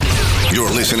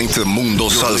listening to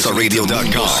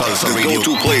MundoSalsaRadio.com, the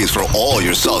go-to place for all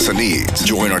your salsa needs.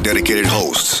 Join our dedicated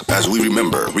hosts as we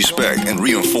remember, respect, and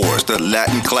reinforce the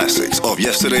Latin classics of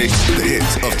yesterday, the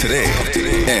hits of today,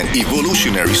 and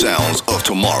evolutionary sounds of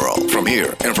tomorrow from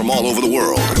here and from all over the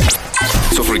world.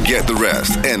 So forget the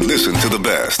rest and listen to the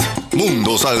best.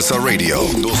 Mundo Salsa Radio,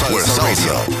 where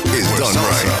salsa is done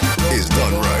right. Is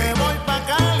done right.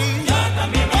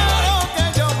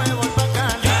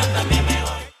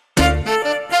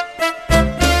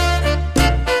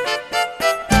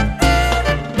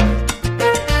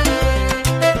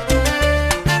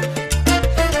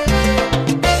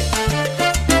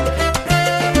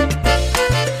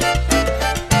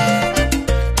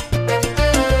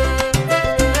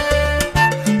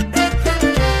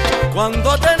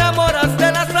 Cuando te enamoras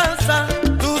de la salsa,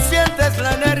 tú sientes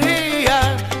la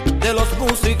energía de los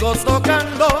músicos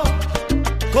tocando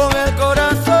con el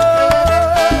corazón.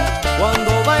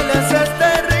 Cuando bailes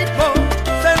este ritmo,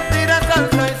 sentirás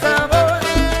salsa y sabor,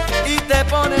 y te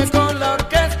pones con la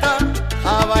orquesta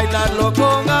a bailarlo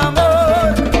con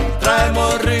amor.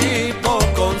 Traemos ritmo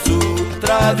con su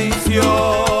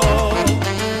tradición,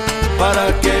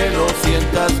 para que lo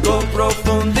sientas con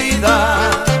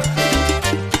profundidad.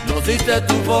 Diste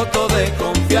tu voto de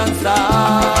confianza.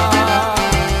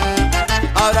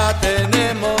 Ahora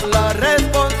tenemos la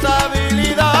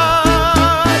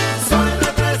responsabilidad. Soy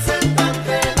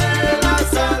representante de la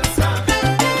salsa.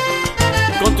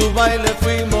 Con tu baile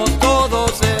fuimos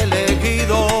todos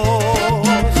elegidos.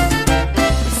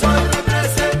 Soy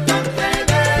representante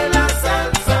de la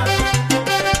salsa.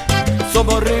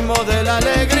 Somos ritmo de la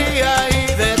alegría y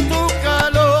de tu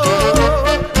calor.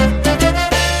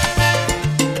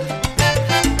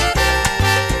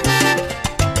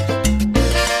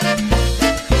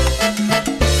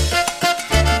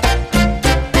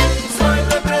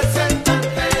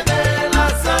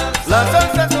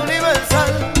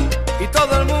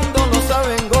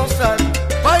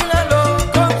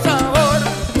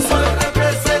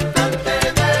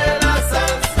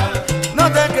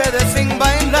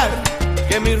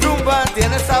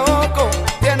 Tiene saboco,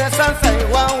 tiene salsa y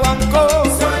guaguancó.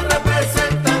 Soy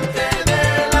representante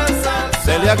de la salsa.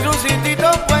 Celia Cruz y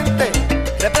Tito Puente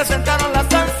representaron la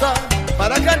salsa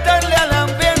para cantarle al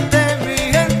ambiente, mi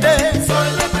gente. Soy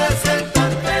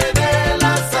representante de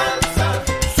la salsa.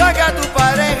 Saca a tu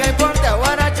pareja y ponte a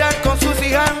guarachar con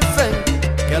Susie Hansen,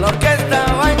 que la orquesta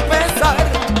va a empezar.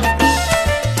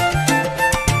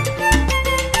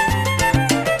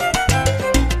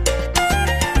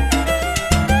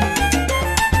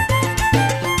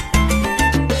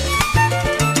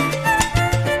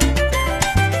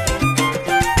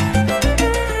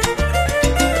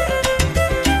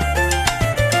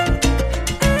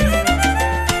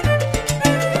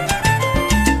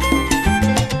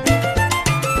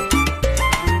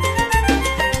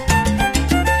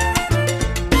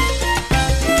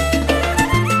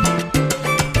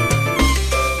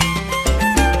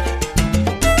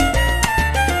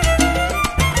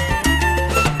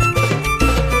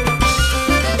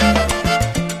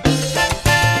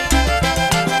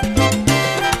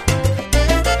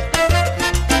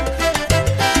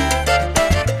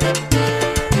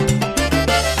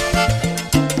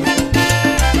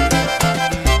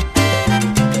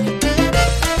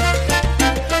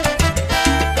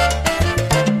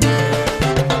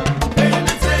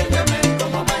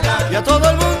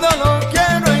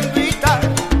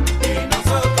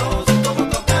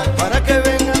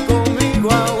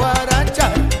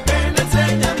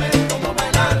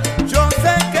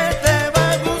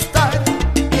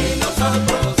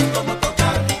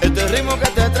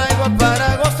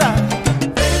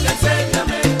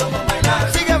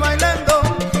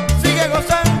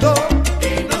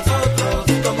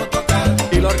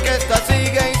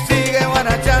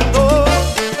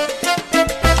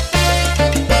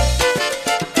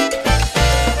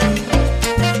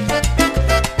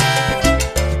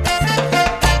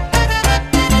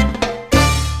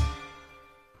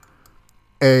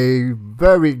 A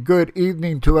very good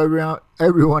evening to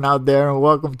everyone out there, and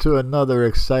welcome to another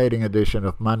exciting edition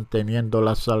of Manteniendo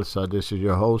la Salsa. This is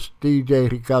your host,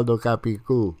 DJ Ricardo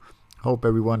Capicu. Hope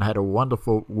everyone had a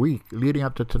wonderful week leading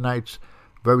up to tonight's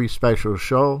very special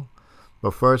show.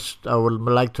 But first, I would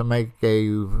like to make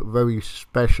a very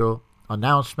special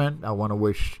announcement. I want to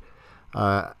wish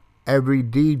every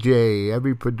DJ,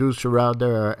 every producer out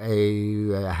there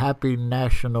a happy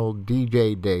National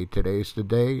DJ Day. Today's the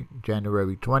day,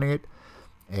 January 20th.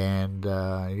 And,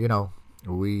 I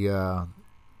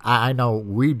know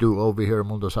we do over here at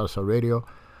Mundo Salsa Radio.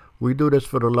 We do this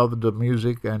for the love of the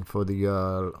music and for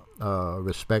the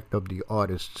respect of the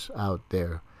artists out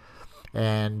there.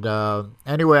 And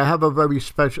anyway, I have a very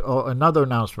special another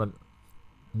announcement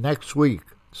next week,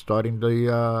 starting the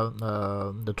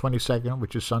 22nd,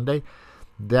 which is Sunday.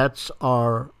 That's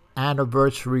our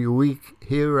anniversary week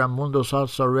here at Mundo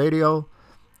Salsa Radio.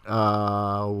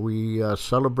 We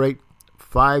celebrate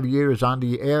 5 years on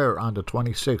the air on the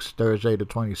 26th, Thursday the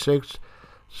 26th.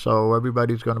 So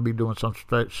everybody's going to be doing some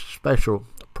special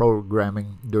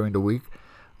programming during the week,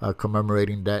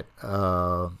 commemorating that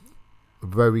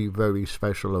very, very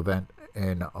special event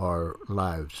in our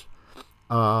lives.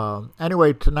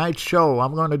 Anyway, tonight's show,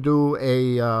 I'm going to do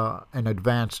an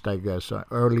advanced, I guess,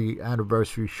 early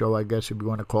anniversary show, I guess, if you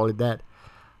want to call it that.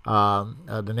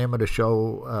 The name of the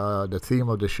show, the theme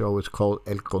of the show is called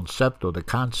El Concepto, the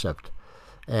concept.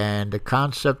 And the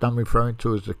concept I'm referring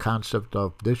to is the concept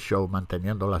of this show,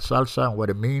 Manteniendo la Salsa, and what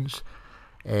it means,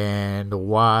 and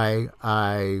why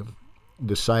I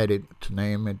decided to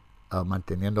name it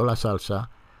Manteniendo la Salsa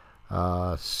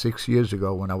 6 years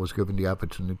ago, when I was given the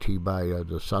opportunity by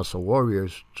the Salsa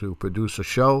Warriors to produce a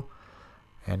show.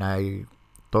 And I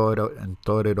thought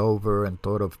it over and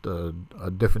thought of the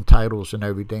different titles and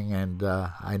everything, and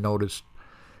I noticed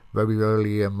very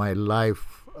early in my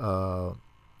life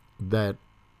that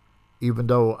even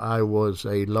though I was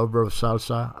a lover of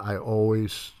salsa, I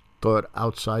always thought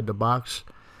outside the box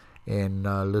in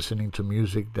listening to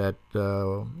music that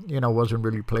wasn't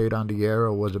really played on the air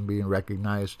or wasn't being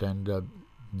recognized. And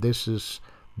this is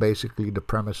basically the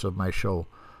premise of my show: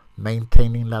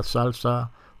 maintaining la salsa,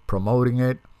 promoting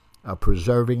it,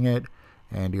 preserving it,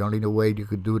 and the only way you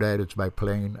could do that is by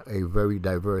playing a very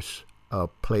diverse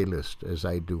playlist, as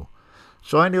I do.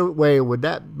 So anyway, with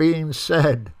that being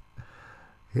said,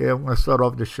 here I'm going to start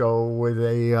off the show with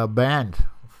a band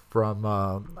from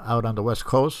out on the West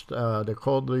Coast. They're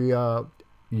called the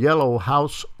Yellow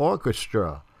House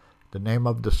Orchestra. The name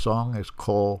of the song is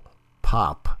called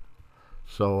Pop.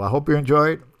 So I hope you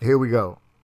enjoy it. Here we go.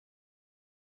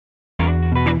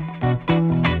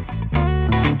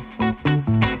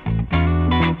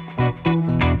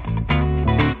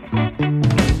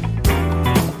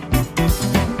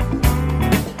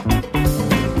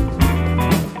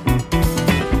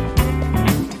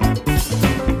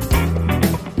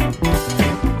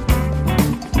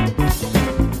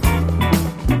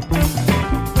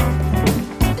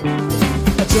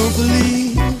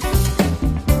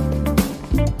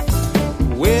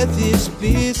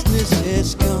 Business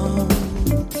has gone.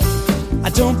 I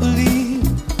don't believe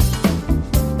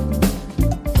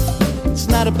it's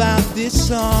not about this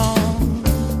song.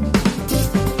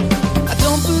 I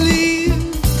don't believe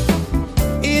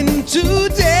in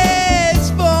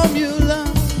today's formula.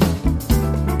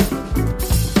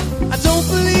 I don't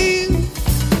believe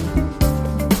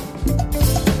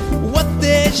what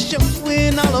they're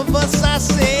showing all of us. I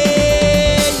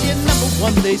say, you're number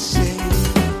one, they say.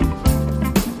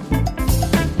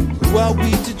 Who are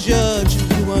we to judge,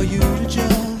 and who are you to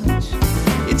judge?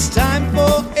 It's time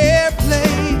for airplay.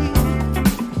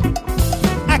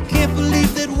 I can't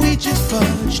believe that we just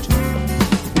fudged.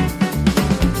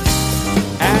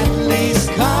 At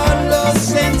least Carlos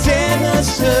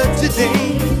Santana's heard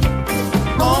today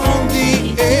on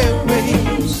the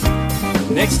airwaves.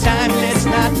 Next time, let's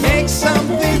not make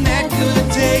something that could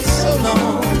take so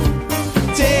long.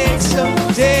 Take so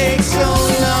long. Take so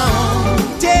long.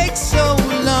 Take so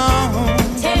long.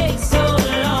 Take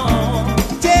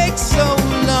so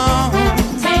long.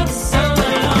 Take so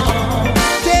long.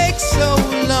 Take so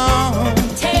long.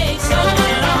 Take so long. Take so long.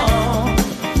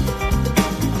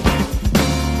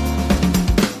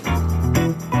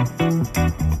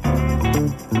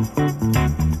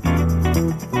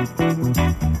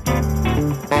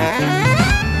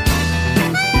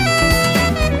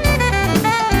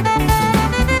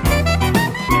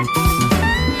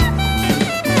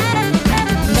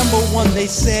 They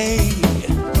say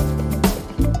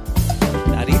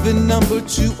not even number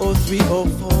 2 or 3 or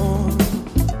 4.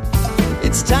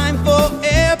 It's time for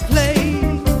airplay.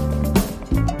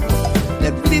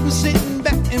 Let people sitting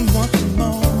back and wanting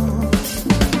more.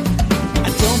 I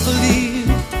don't believe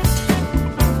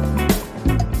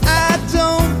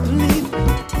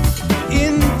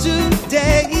in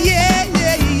today. Yeah,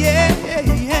 yeah, yeah,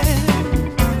 yeah.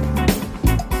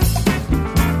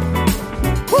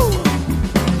 Woo.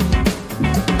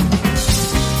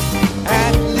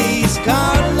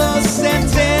 Carlos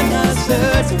Santana's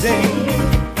heard today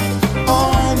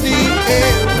on the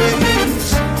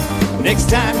airwaves. Next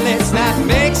time, let's not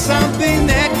make something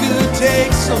that could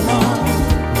take so long.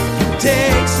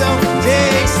 Take so long.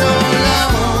 Take so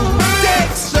long.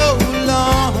 Take so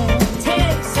long.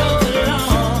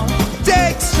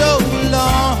 Take so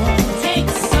long. Take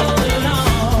so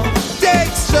long.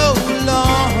 Take so long.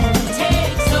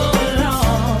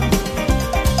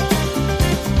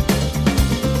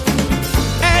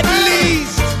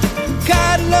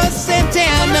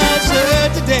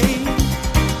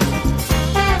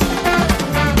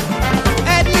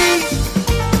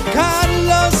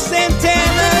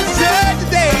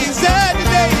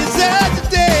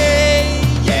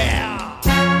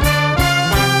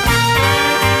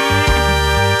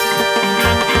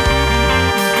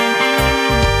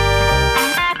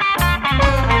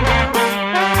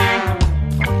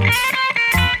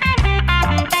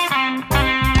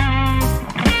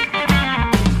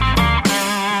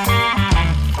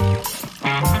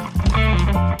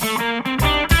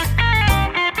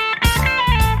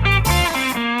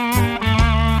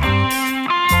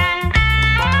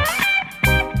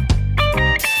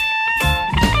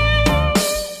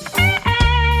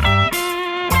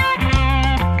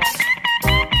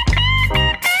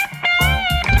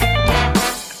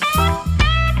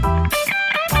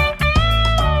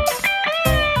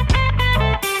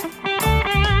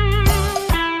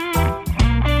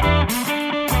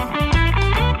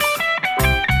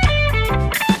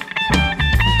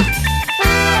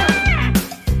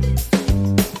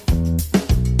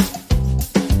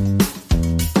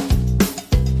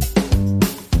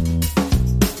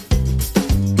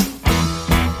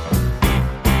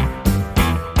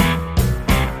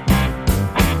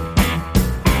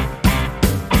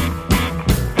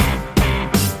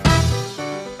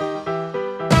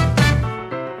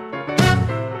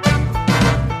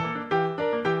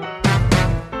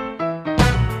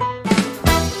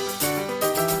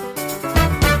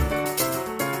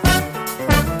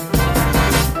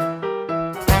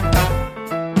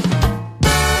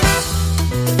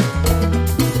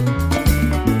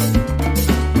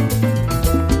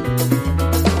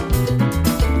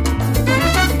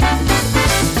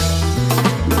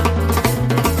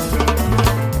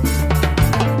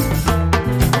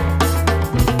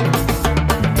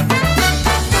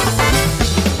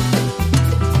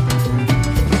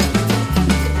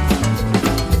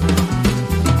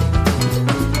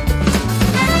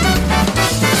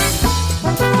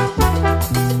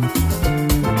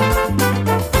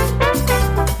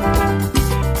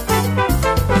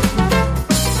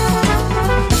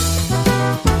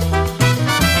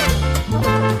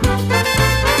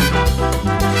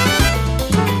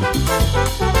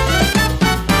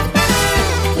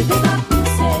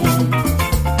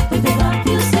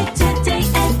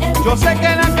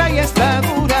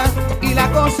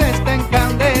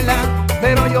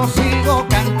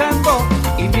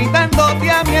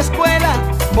 escuela,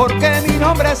 porque mi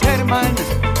nombre es Germán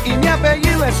y mi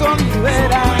apellido es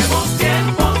Olivera. Son nuevos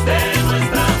tiempos de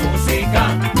nuestra música,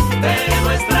 de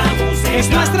nuestra música. Es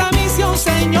nuestra misión,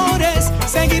 señores,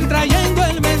 seguir trayendo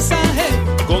el mensaje.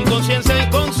 Con conciencia y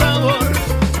con sabor,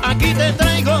 aquí te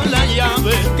traigo la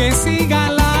llave. Que siga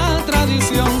la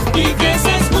tradición Y que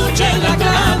se escuche la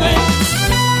clave.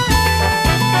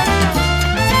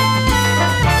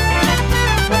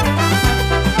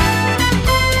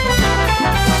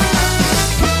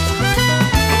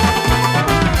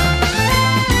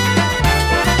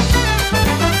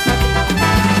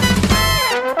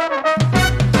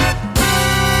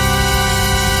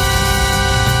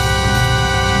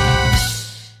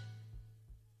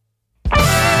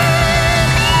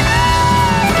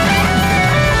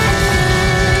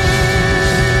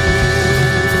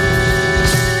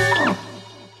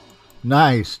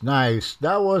 Nice, nice.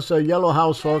 That was a Yellow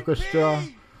House Orchestra,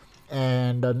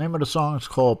 and the name of the song is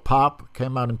called Pop.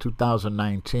 Came out in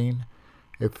 2019.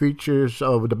 It features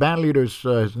the band leader.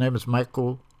 His name is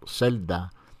Michael Zelda.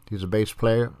 He's a bass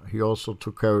player. He also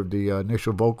took care of the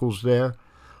initial vocals there.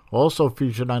 Also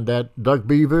featured on that, Doug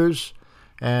Beavers,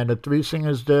 and the three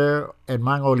singers there,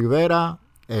 Edman Olivera.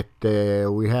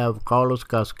 We have Carlos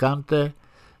Cascante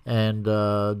and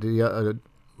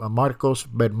Marcos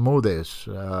Bermudez.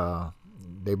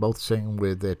 They both sing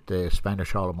with the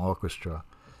Spanish Harlem Orchestra.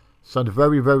 So it's a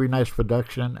very, very nice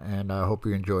production, and I hope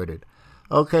you enjoyed it.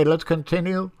 Okay, let's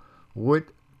continue with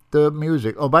the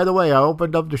music. Oh, by the way, I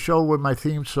opened up the show with my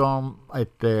theme song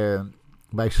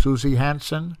by Susie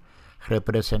Hansen,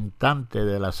 representante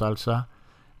de la salsa.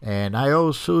 And I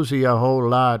owe Susie a whole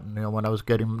lot. You know, when I was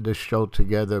getting this show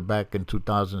together back in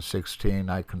 2016,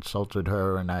 I consulted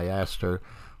her and I asked her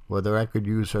whether I could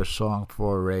use her song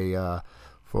for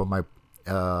my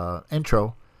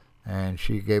intro, and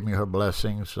she gave me her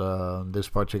blessings. This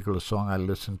particular song I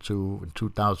listened to in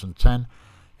 2010,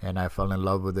 and I fell in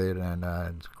love with it, and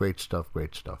it's great stuff.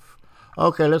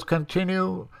 Okay, let's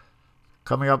continue.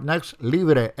 Coming up next,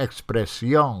 Libre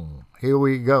Expresión. Here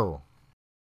we go.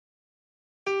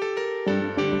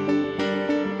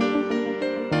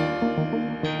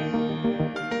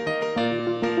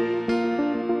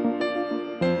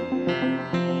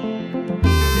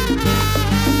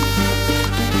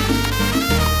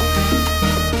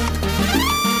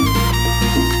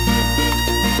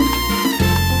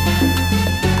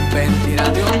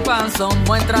 Tírate un paso,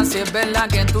 muestra si es verdad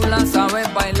que tú la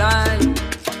sabes bailar.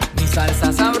 Mi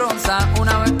salsa sabrosa,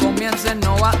 una vez comiences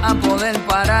no vas a poder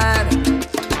parar.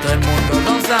 Todo el mundo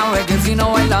lo sabe que si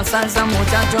no bailas salsa,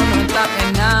 muchacho, no estás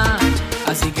en nada.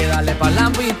 Así que dale pa' la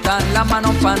pista, las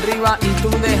manos pa' arriba y tú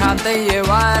déjate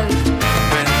llevar.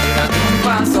 Ven, tírate un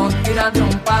paso, tírate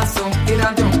un paso,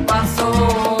 tírate un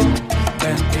paso.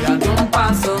 Ven, tírate un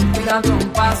paso, tírate un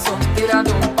paso,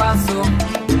 tírate un paso.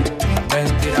 Ven,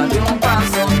 tírate un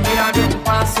paso, tírate un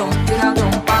paso, tírate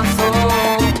un paso.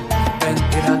 Ven,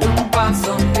 tírate un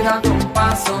paso, tírate un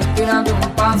paso, tírate un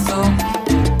paso.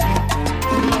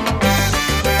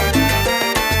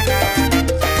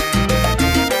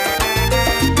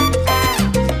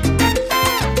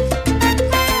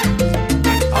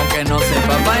 Aunque no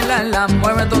sepas bailarla,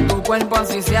 mueve todo tu cuerpo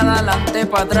así sea de adelante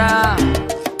para atrás.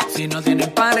 Si no tienes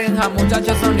pareja,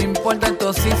 muchachos, eso no importa,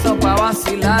 esto sí hizo pa'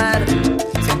 vacilar.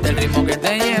 Siente el ritmo que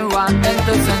te lleva,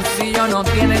 esto es sencillo, no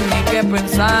tienes ni que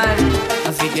pensar.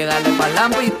 Así que dale pa' la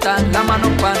pista, la mano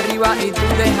pa' arriba y tú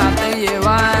déjate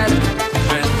llevar.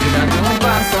 Ven, tírate un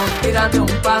paso, tírate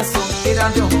un paso,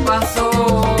 tírate un paso.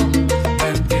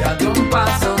 Ven, tírate un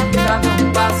paso, tírate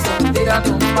un paso, tírate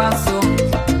un paso.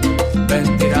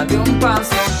 Ven, tírate un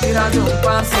paso, tírate un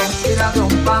paso, tírate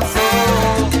un paso.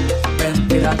 Ven,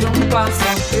 tírate un paso,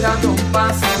 tírate un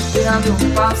paso, tírate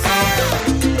un paso.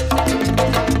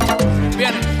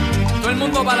 Viene, todo el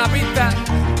mundo para la pista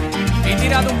y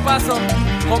tírate un paso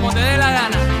como te dé la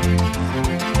gana,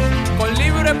 con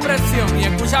libre expresión, y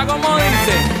escucha como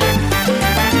dice.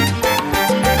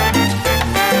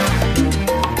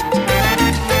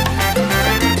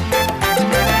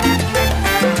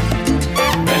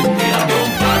 Ven, tírate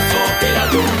un paso,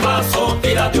 tírate un paso,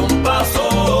 tírate un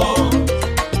paso.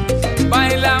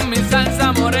 Baila mi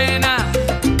salsa morena,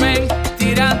 ven,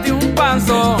 tírate un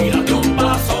paso. Tírate un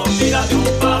paso, tírate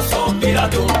un paso,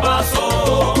 tírate un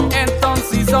paso.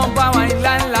 Entonces son pa'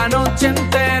 bailar la noche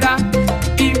entera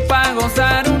y pa'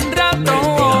 gozar un rato.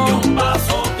 Tírate un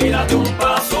paso, tírate un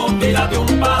paso, tírate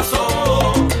un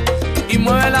paso. Y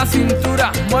mueve la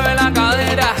cintura, mueve la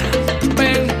cadera,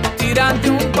 ven, tírate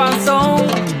un paso.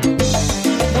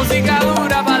 Música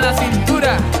dura pa' la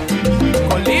cintura,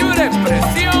 con libre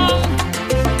expresión.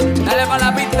 Dale pa'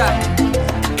 la pista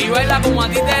y baila como a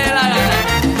ti te dé la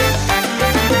gana.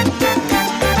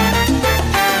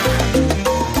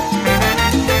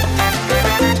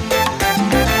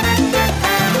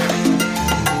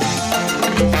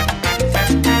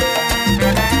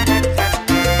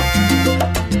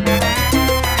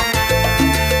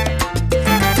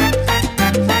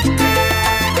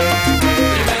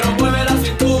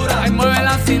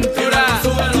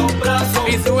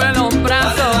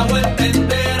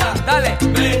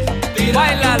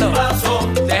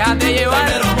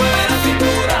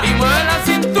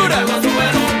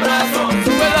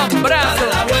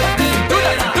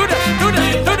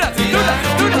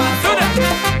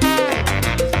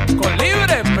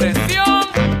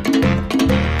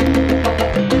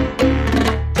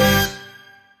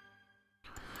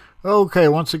 Okay,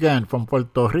 once again from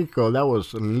Puerto Rico, that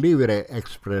was Libre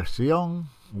Expresión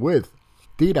with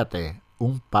Tírate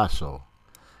un Paso.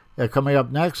 Coming up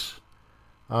next,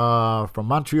 from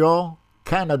Montreal,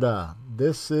 Canada,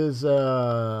 this is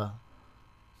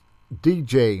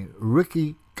DJ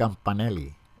Ricky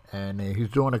Campanelli, and he's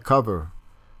doing a cover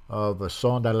of a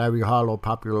song that Larry Harlow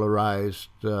popularized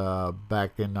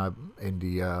back in the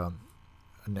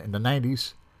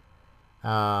 90s.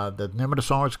 The name of the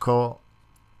song is called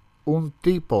Un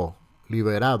Tipo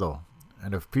Liberado,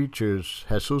 and it features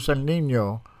Jesus El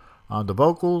Niño on the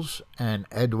vocals and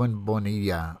Edwin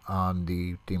Bonilla on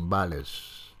the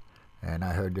timbales. And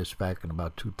I heard this back in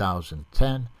about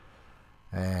 2010,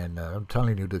 and I'm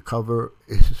telling you, the cover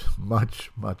is much,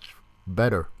 much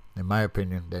better, in my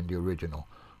opinion, than the original.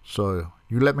 So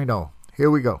you let me know.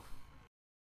 Here we go.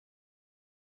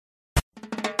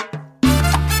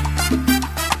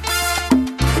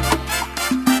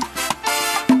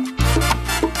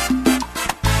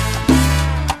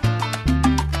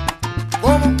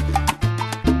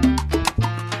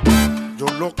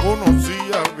 Lo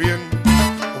conocía bien,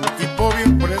 un tipo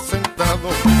bien presentado,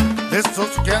 de esos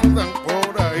que andan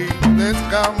por ahí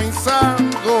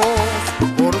descamisados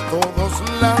por todos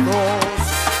lados,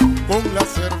 con la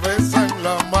cerveza en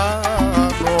la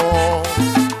mano.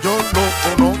 Yo lo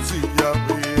conocía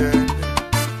bien.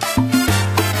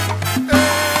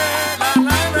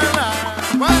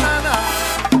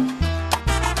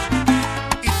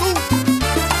 ¿Y tú?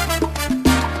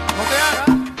 No te hagas.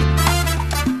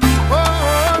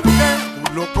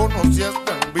 Lo conocías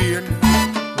también,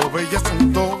 lo veías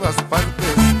en todas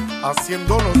partes,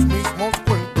 haciendo los mismos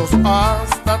cuentos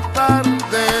hasta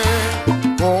tarde,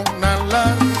 con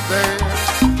alarde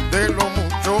de lo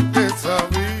mucho que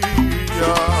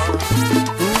sabía.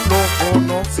 Tú lo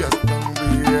conocías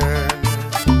también.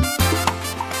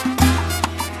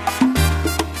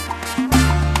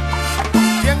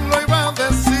 ¿Quién lo iba a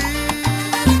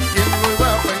decir? ¿Quién lo iba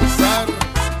a pensar?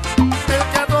 El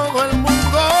que a todo el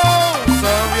mundo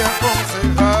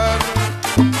aconsejar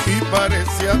y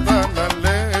parecía tan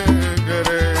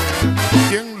alegre.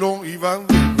 ¿Quién lo iba a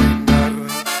adivinar?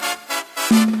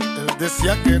 Él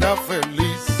decía que era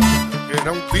feliz, que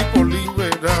era un tipo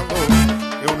liberado,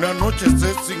 que una noche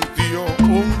se sintió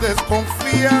un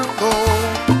desconfiado,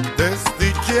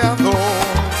 desdichado,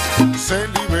 se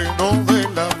liberó de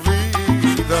la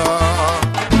vida.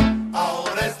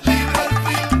 Ahora es libre al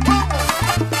fin.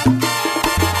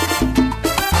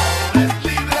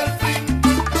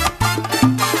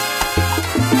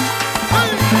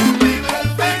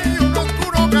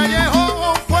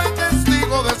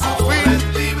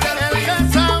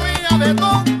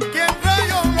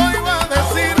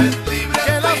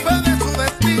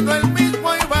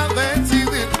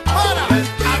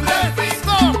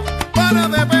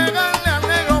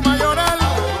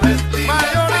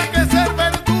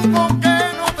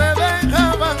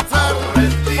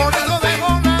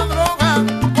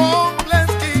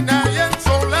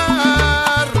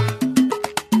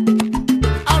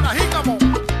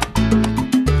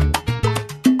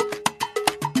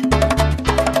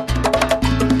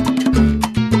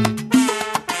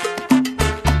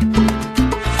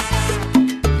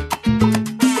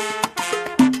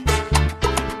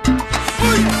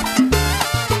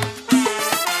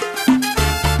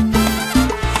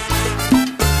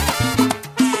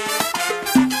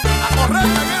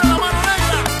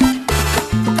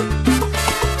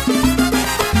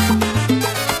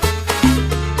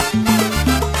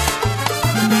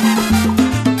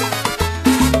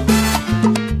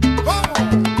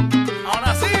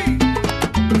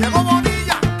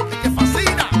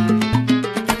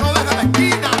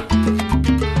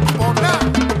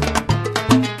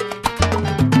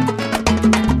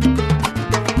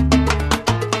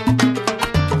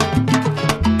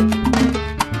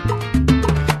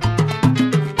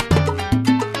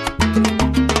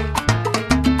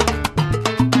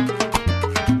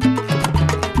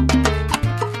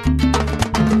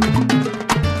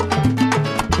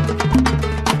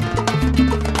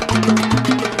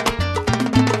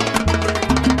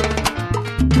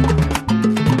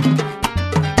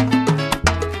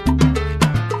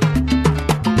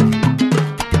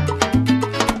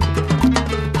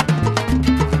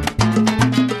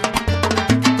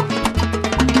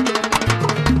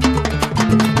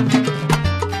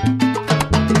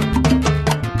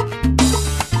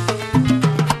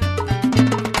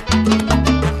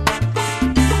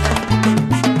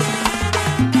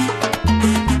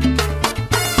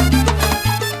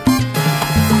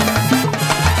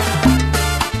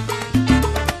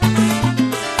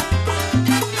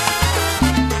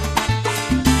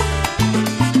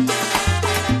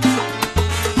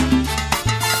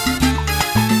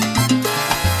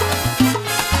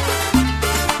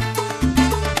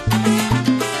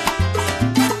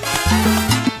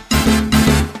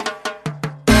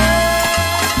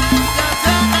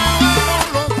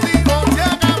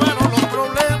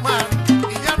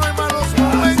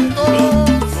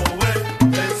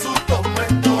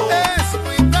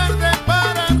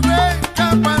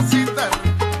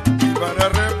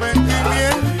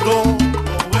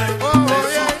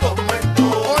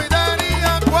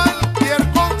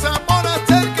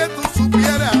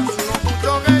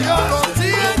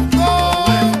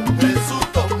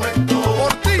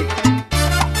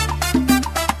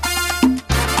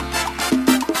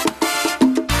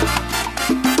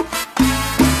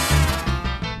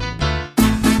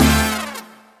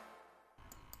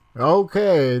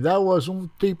 Okay, that was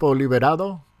Un Tipo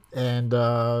Liberado, and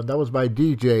that was by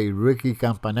DJ Ricky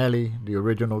Campanelli. The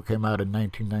original came out in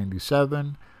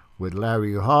 1997 with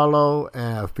Larry Harlow,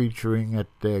 featuring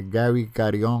Gary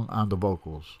Carrion on the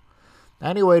vocals.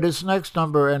 Anyway, this next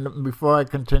number, and before I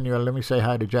continue, let me say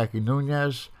hi to Jackie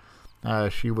Nunez.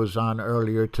 She was on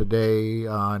earlier today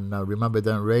on Remember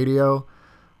Then Radio.com,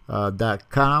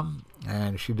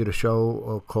 and she did a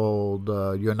show called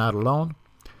You're Not Alone.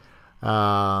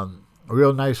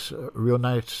 Real nice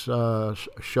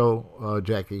show,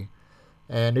 Jackie.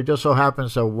 And it just so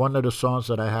happens that one of the songs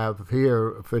that I have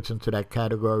here fits into that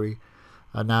category.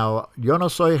 Now, Yo No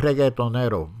Soy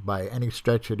Reggaetonero by any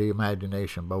stretch of the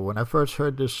imagination, but when I first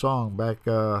heard this song back,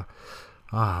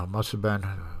 must have been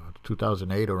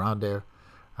 2008, around there,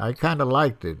 I kind of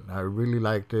liked it. I really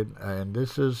liked it. And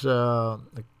this is by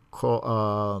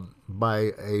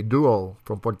a duo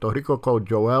from Puerto Rico called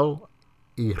Joel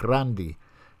y Randy.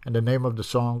 And the name of the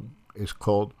song is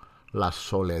called La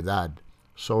Soledad.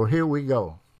 So here we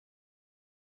go.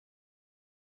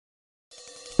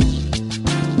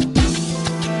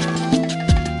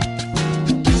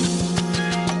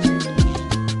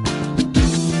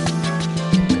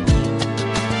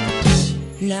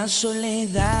 La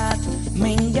soledad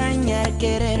me engaña al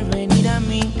querer venir a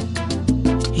mí,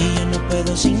 y yo no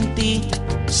puedo sin ti.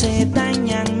 Se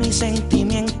dañan mis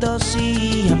sentimientos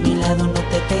y a mi lado no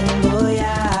te tengo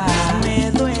ya.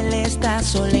 Me duele esta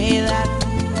soledad,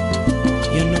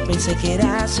 yo no pensé que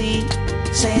era así.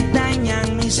 Se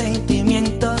dañan mis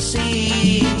sentimientos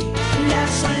y la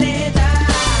soledad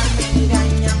me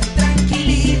engaña mi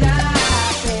tranquilidad,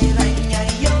 te daña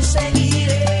y yo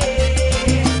seguiré.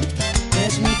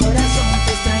 Mi corazón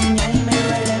te extraña y me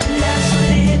duele. La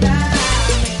soledad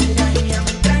me engaña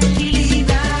mi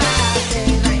tranquilidad, te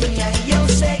daña y yo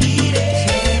seguiré.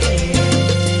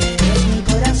 Mi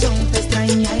corazón te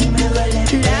extraña y me duele.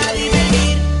 La vi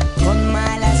venir con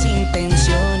malas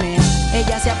intenciones,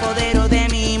 ella se apoderó de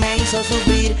mí, me hizo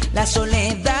sufrir. La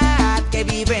soledad que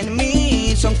vive en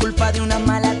mí son culpa de unas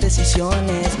malas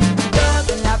decisiones.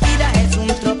 Todo en la vida es un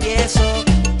tropiezo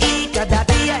y cada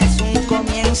día es un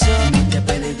comienzo. Te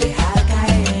puedes dejar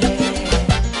caer.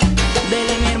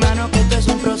 Dile mi hermano que esto es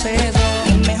un proceso.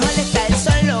 Es mejor estar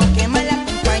solo que mal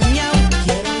acompañado.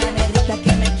 Quiero una negrita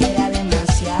que me quiera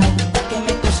demasiado, que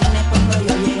me cocine cuando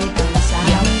yo llegue cansado,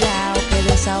 y a un lado que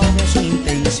desahogue sus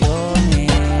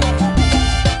intenciones.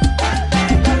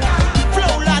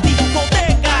 Flow, la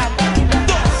discoteca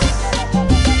 2,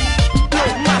 lo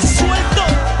más suelto.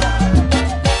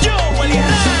 Yo, Willy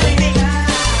Randy.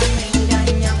 Me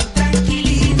engaña mi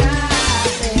tranquilidad,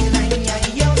 te daña y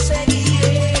yo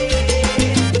seguiré.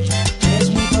 Es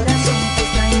mi corazón que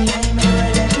extraña y me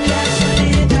duele. La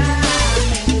soledad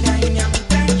me engaña mi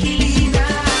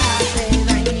tranquilidad, te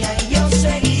daña y yo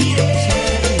seguiré.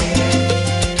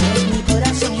 Es mi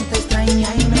corazón que extraña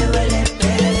y me duele.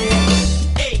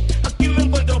 Ey, aquí me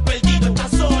encuentro perdido, esta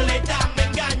soledad me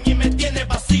engaña y me tiene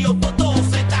vacío, todo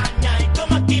se daña y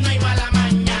como aquí no hay mala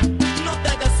maña, no te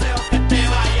deseo que te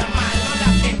vaya mal, no la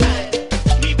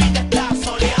quejas, mi vida está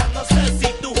soleada, no sé si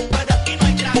tú, pero aquí no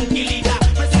hay tranquilidad,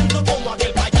 me siento como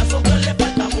aquel payaso que le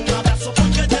falta un abrazo,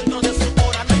 porque dentro de su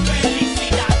cora no hay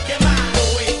felicidad, que más,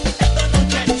 güey, esto no es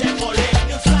chechemole,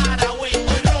 ni un Saraway,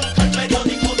 hoy rompo el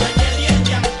periódico de ayer y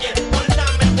ella me quiere, por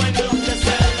dame bueno y lo que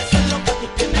sea, eso es lo que tú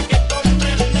tienes que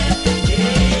comprender.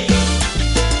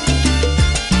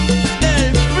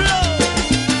 Del flow,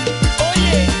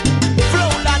 oye,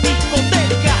 flow, la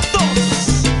discoteca 2.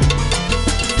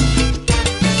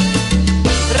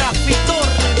 Rafi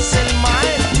Torres, el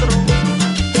maestro.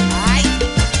 Ay,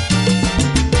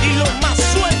 y lo más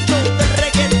suelto del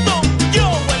reggaetón, yo,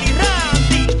 Willy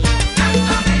Randy.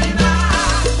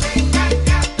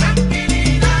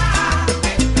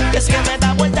 Es que me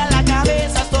da vuelta la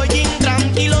cabeza, estoy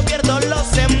intranquilo, pierdo los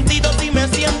sentidos y me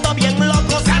siento bien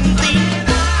loco sin ti.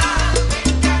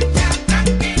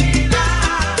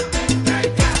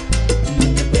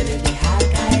 No te puedes dejar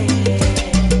caer.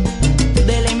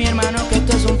 Dile mi hermano que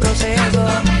esto es un proceso.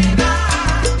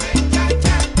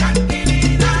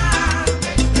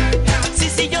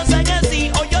 Sí, yo sé que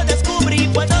sí, hoy yo descubrí,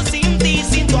 puedo sin ti,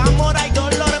 sin tu amor hay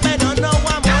dolor, pero no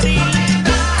voy a morir.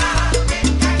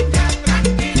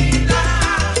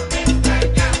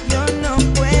 Yo no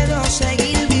puedo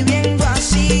seguir viviendo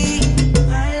así.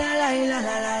 Ay, la, la, la,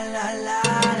 la, la, la,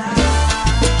 la.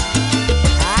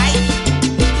 Ay,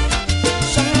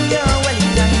 son yo, Willy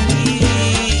Randy,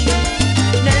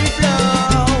 del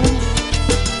flow,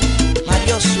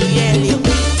 Mario Suelio.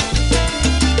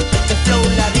 Este flow,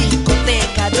 la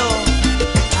discoteca 2.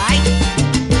 Ay,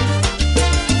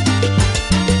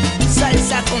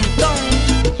 salsa con ton.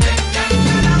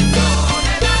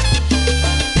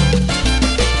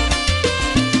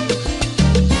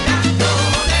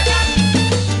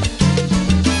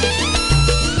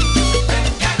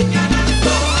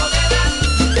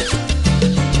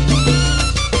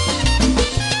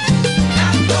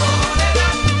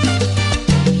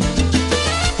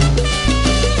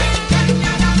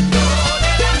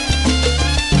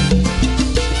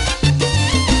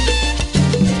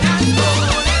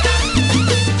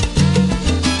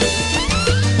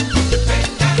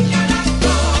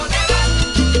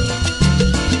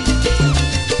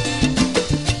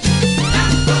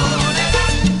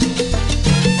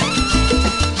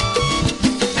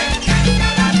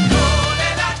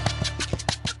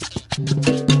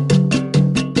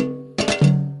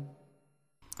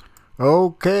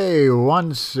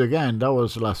 once again, that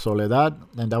was La Soledad,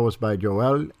 and that was by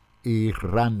Joel y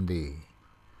Randy.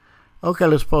 Okay,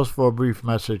 let's pause for a brief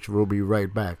message. We'll be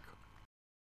right back.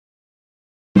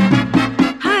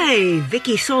 Hi,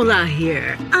 Vicky Sola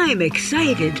here. I'm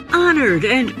excited, honored,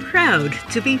 and proud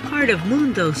to be part of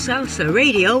Mundo Salsa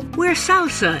Radio, where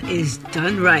salsa is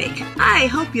done right. I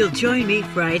hope you'll join me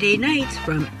Friday nights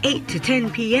from 8 to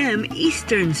 10 p.m.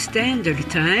 Eastern Standard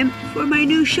Time for my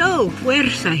new show,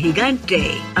 Fuerza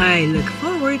Gigante. I look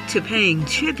forward to paying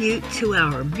tribute to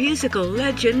our musical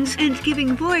legends and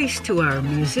giving voice to our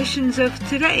musicians of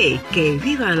today. Que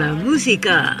viva la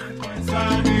música!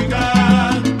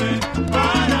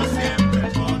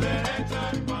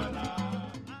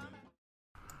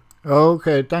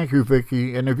 Okay, thank you,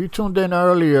 Vicky. And if you tuned in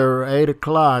earlier, 8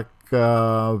 o'clock,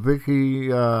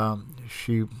 Vicky,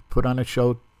 she put on a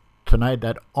show tonight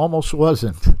that almost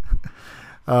wasn't.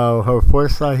 Her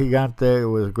Fuerza Gigante, it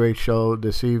was a great show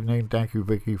this evening. Thank you,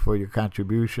 Vicky, for your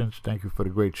contributions. Thank you for the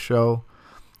great show.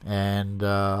 And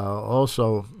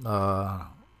also,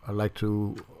 I'd like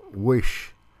to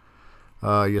wish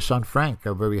your son Frank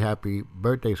a very happy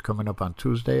birthday. It's coming up on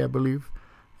Tuesday, I believe.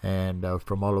 And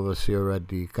from all of us here at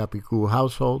the Capicu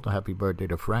household, happy birthday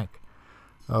to Frank.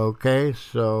 Okay,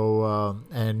 so,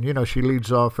 and you know, she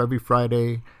leads off every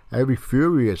Friday, every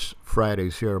Furious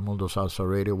Fridays here at Mundo Salsa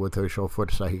Radio with her show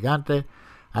Fuerza Gigante.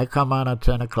 I come on at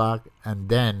 10 o'clock, and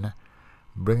then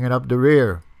bringing up the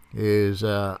rear is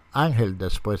Ángel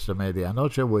Después de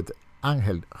Medianoche with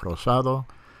Ángel Rosado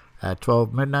at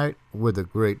 12 midnight with a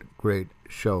great, great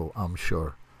show, I'm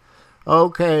sure.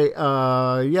 Okay,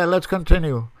 yeah, let's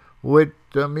continue with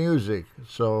the music.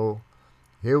 So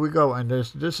here we go. And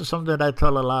this is something that I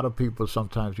tell a lot of people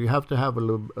sometimes. You have to have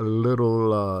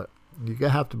you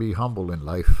have to be humble in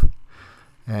life.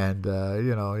 And,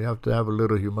 you know, you have to have a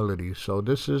little humility. So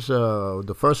this is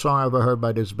the first song I ever heard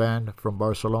by this band from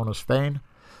Barcelona, Spain,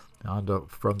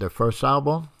 from their first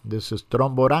album. This is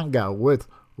Tromboranga with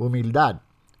Humildad.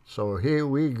 So here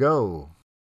we go.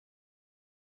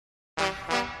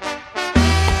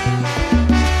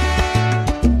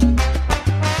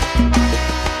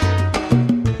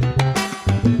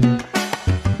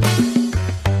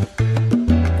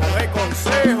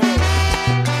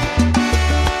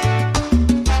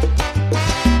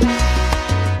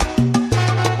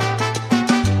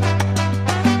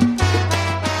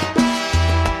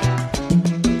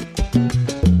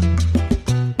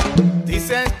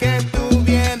 Dices que tú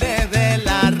vienes de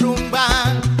la rumba.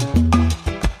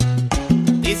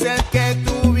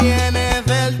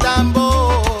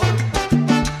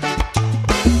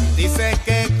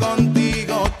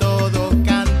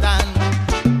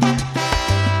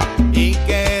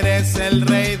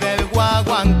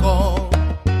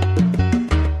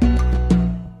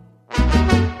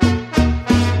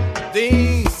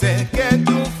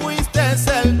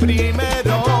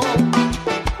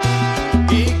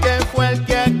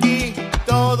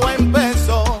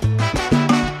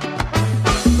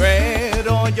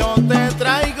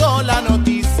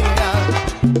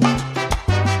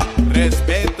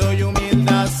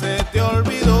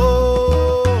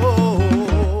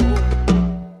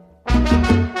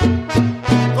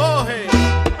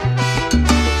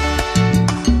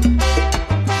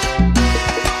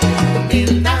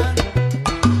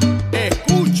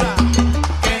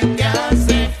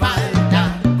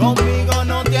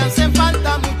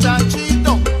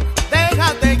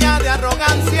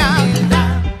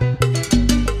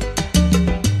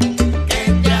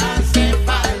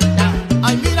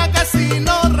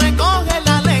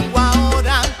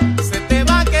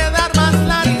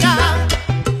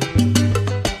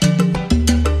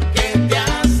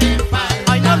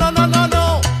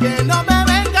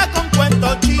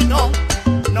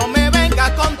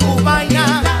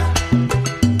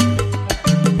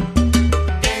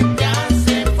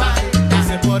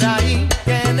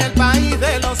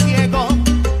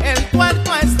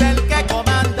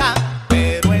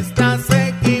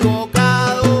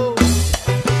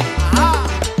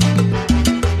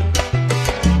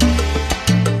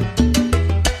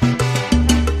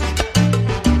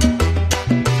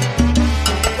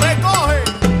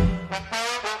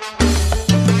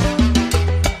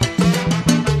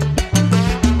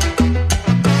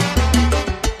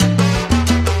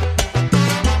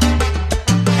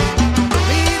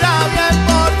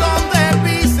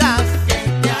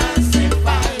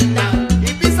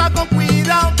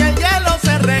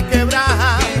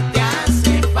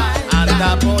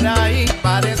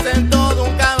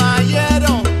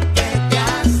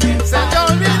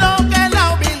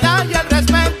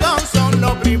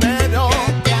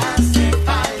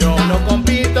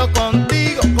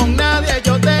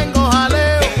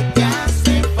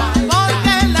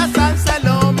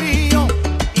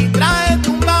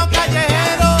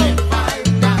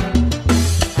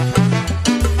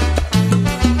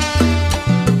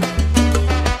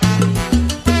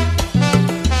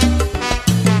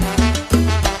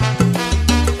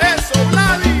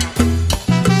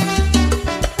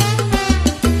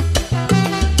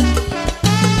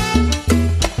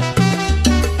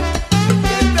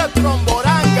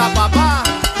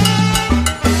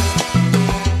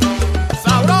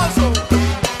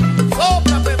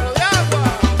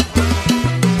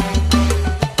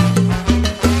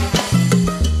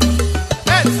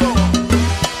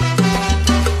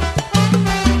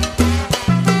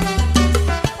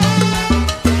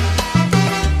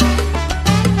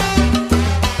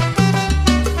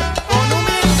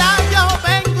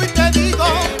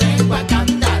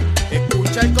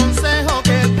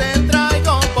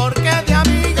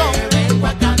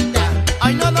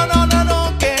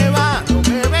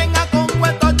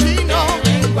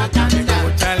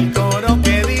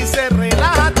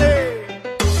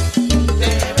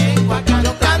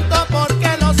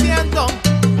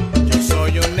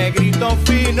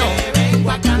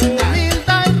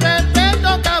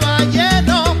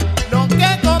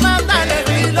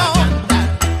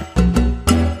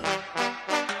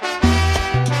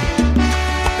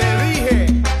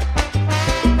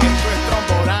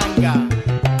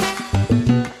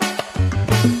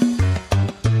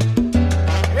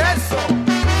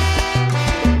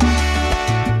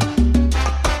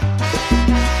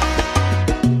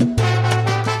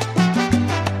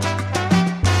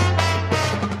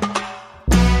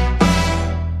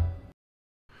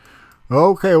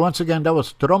 Okay, once again, that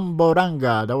was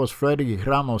Tromboranga. That was Freddie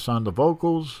Ramos on the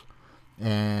vocals.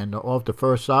 And off the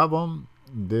first album,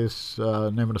 this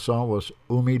name of the song was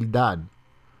Humildad.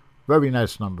 Very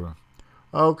nice number.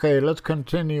 Okay, let's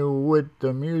continue with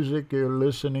the music. You're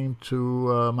listening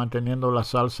to Manteniendo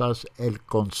las Salsas El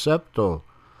Concepto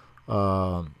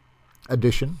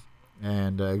edition.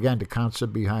 And again, the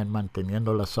concept behind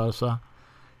Manteniendo la Salsa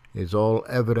is all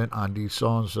evident on these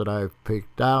songs that I've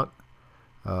picked out.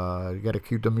 You got to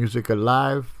keep the music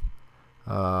alive.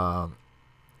 You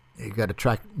got to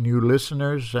attract new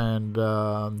listeners, and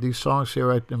these songs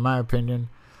here, in my opinion,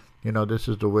 this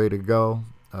is the way to go.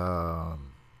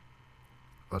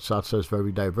 Salsa is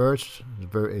very diverse.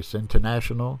 It's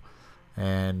international,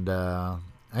 and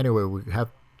anyway, we have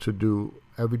to do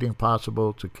everything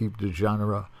possible to keep the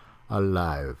genre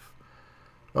alive.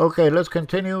 Okay, let's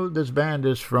continue. This band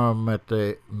is from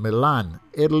Milan,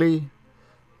 Italy.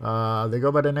 They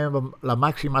go by the name of La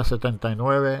Máxima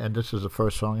 79, and this is the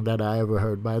first song that I ever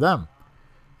heard by them.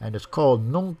 And it's called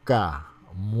Nunca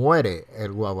Muere el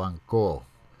Guaguancó.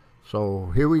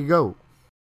 So here we go.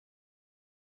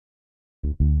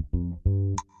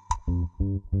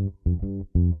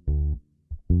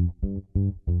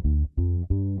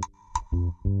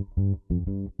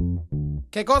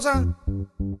 ¿Qué cosa?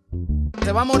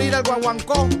 ¿Se va a morir el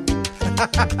guaguancó?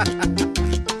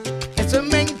 Eso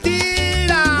es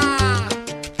mentira.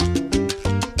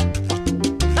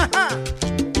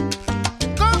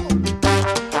 ¿Cómo?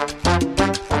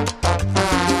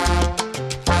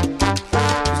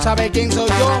 ¿Sabe quién soy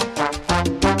yo?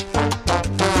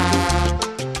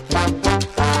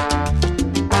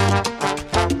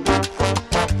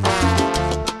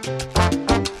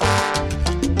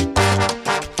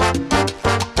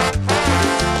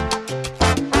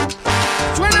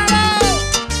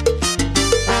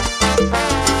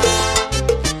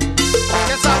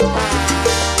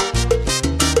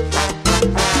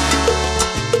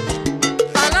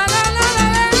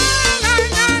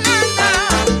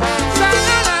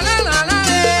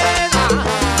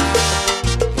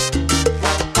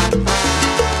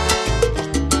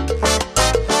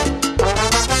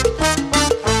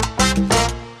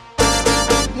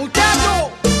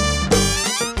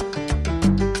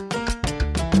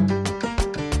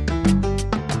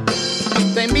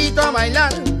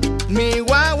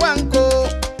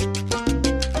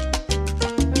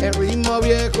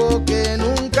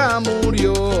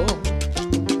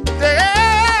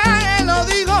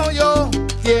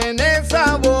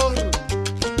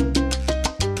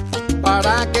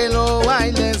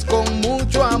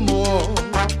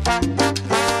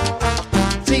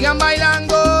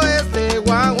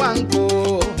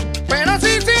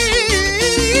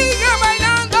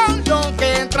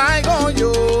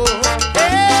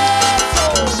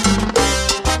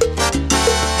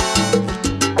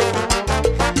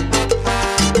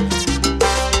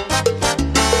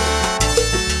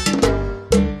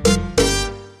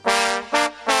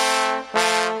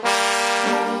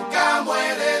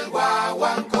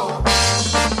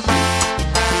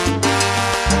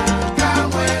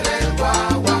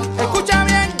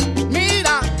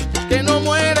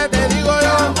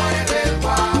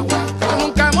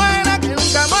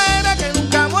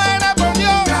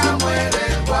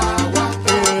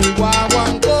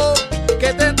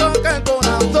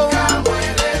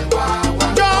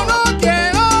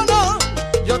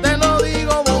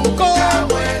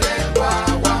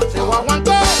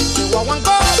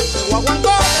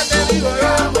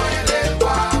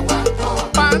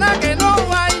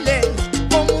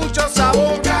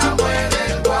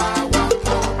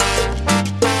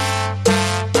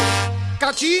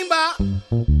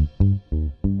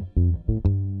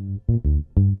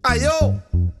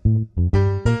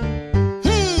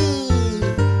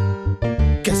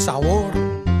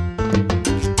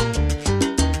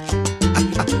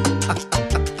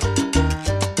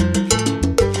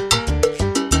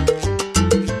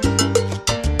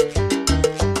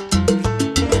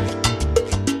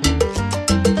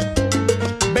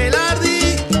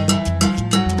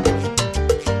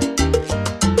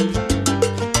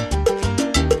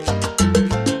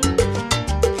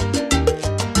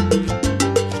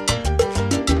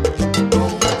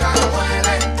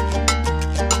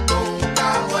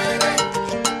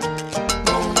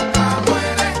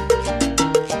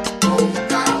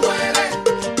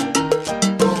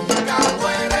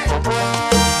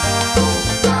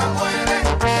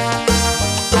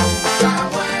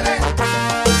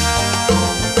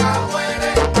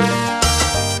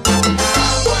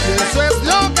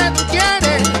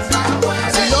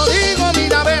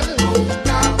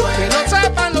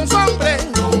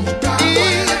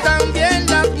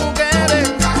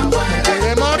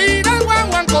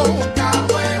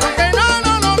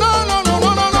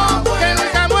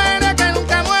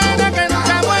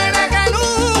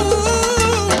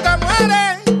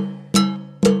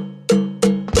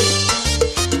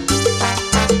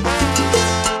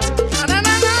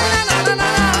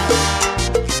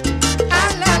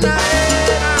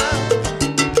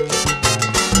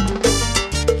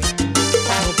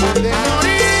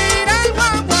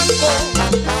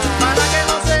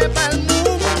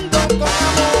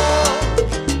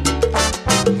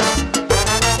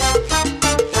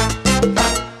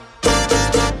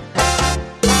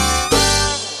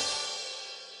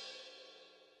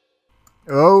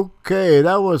 Okay,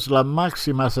 that was La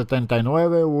Máxima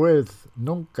 79 with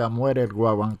Nunca Muere el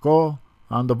Guaguancó.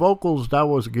 On the vocals, that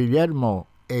was Guillermo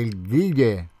El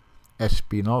Guille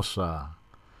Espinosa.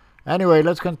 Anyway,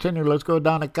 let's continue. Let's go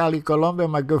down to Cali, Colombia.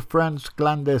 My good friends,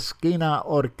 Clandestina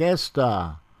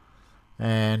Orquesta.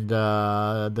 And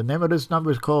the name of this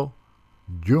number is called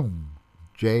Jum.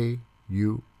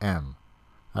 Jum.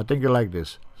 I think you like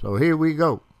this. So here we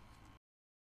go.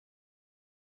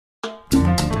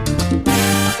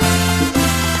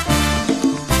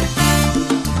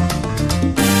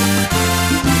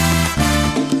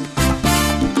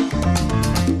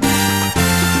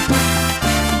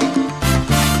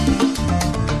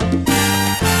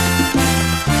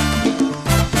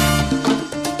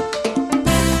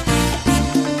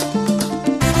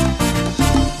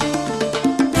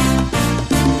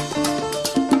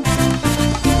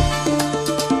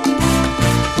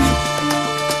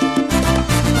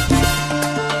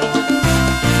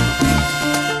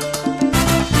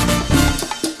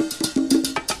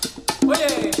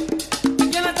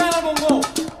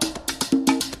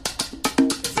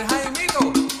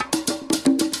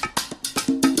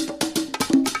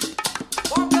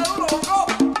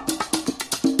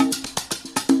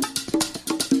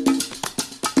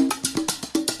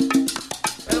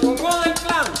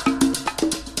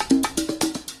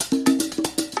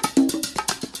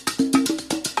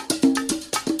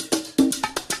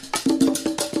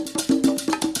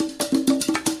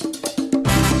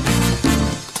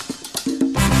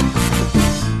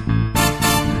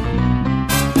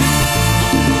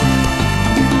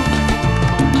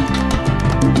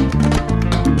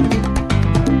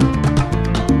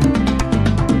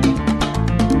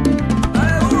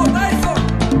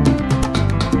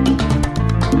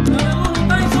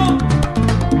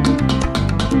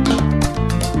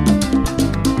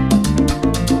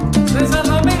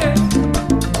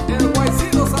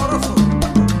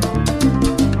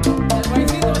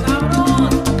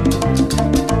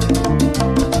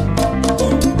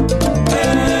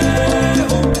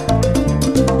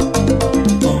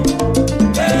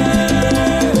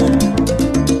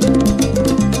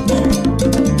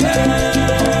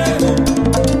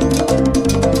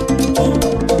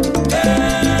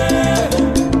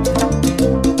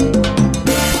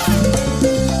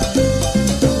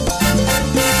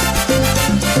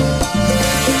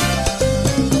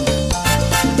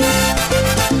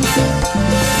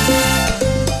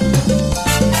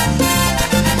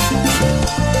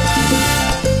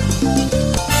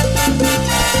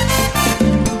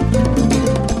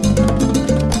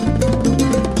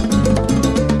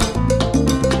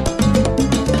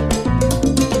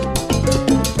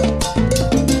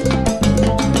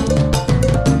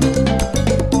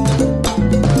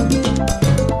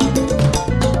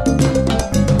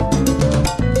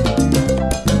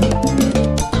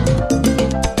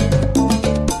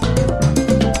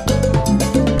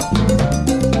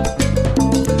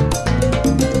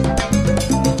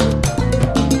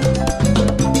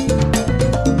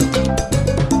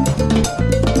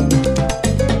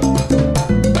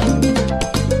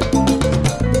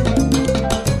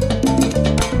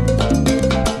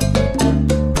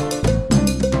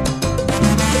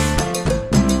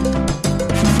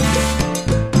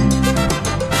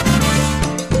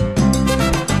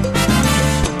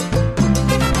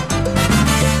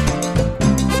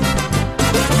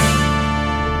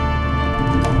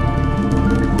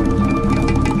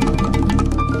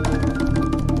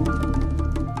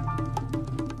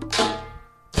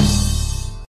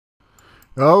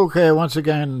 Okay, once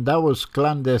again, that was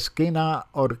Clandestina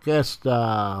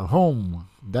Orquesta, Home.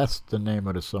 That's the name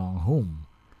of the song, Home.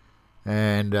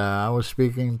 And I was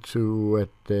speaking to,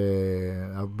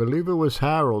 I believe it was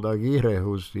Harold Aguirre,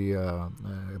 who's the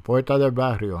Poeta del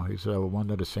Barrio. He's one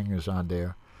of the singers on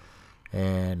there.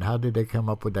 And how did they come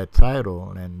up with that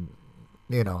title? And,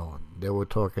 you know, they were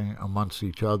talking amongst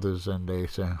each others, and they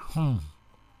said,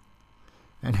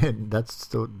 And then that's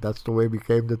the way it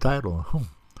became the title,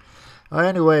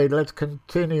 Anyway, let's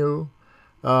continue.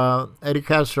 Eddie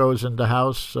Castro is in the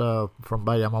house from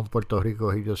Bayamon, Puerto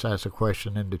Rico. He just asked a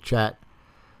question in the chat.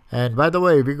 And by the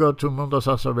way, if you go to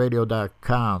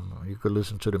mundosalsaradio.com, you could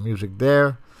listen to the music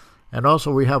there. And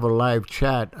also, we have a live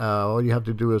chat. All you have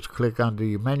to do is click on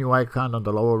the menu icon on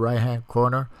the lower right-hand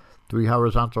corner, 3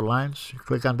 horizontal lines. You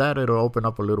click on that, it'll open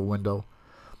up a little window.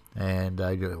 And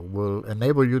will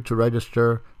enable you to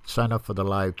register, sign up for the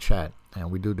live chat. And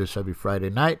we do this every Friday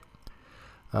night.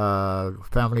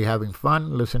 Family having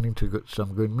fun, listening to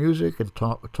some good music, and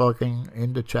talking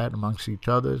in the chat amongst each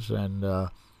others, and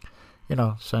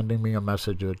sending me a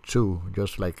message or two,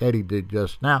 just like Eddie did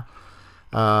just now.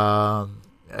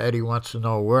 Eddie wants to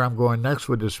know where I'm going next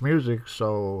with this music,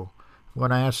 so I'm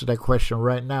going to answer that question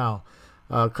right now.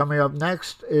 Coming up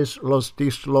next is Los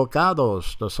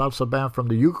Dislocados, the salsa band from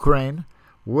the Ukraine,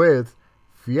 with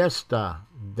Fiesta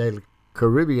del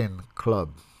Caribbean Club.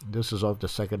 This is off the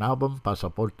second album,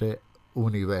 Pasaporte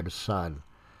Universal.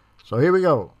 So here we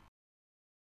go.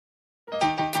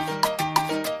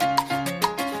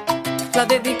 La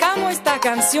dedicamos esta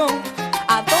canción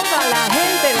a toda la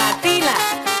gente latina.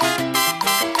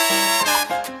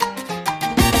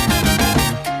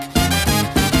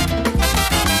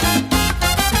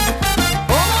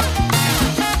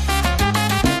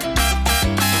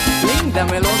 Linda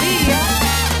melodía.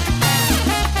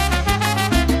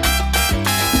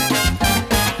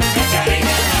 El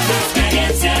Caribe es una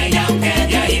experiencia y aunque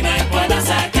de ahí me pueda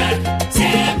sacar,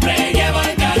 siempre llevo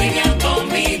el Caribe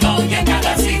conmigo y en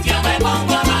cada sitio me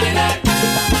pongo a bailar.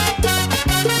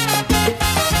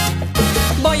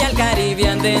 Voy al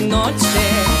Caribe de noche,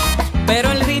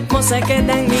 pero el ritmo se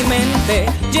queda en mi mente.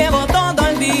 Llevo todo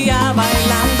el día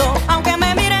bailando, aunque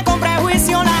me mire con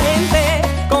prejuicio la gente,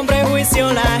 con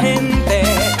prejuicio la gente.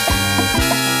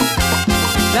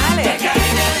 Dale. El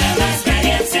Caribe es una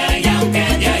experiencia y aunque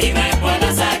de ahí me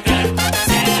pueda sacar,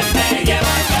 siempre llevo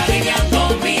el Caribe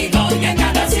conmigo y en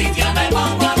cada sitio me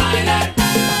pongo a bailar.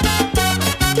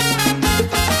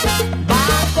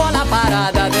 Bajo la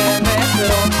parada de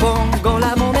metro, pongo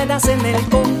las monedas en el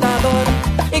contador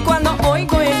y cuando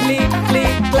oigo el clic,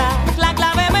 clic, clac, la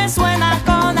clave me suena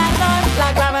con ardor,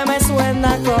 la clave me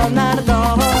suena con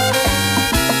ardor.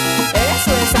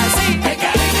 Eso es así. El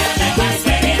Caribe es una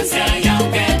experiencia y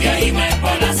aunque de ahí me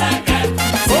pueda sacar,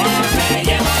 siempre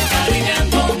llevo el Caribe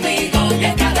conmigo y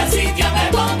en cada sitio me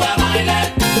pongo a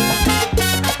bailar.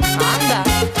 Anda.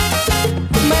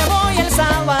 Me voy el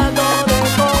sábado de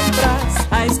compras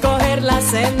a escoger la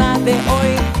cena de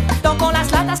hoy. Toco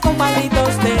las latas con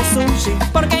palitos de sushi,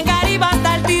 porque en Caribe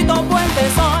hasta el Tito Puente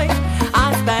soy,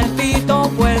 hasta el Tito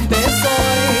Puente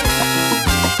soy.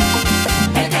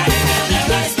 El Caribe es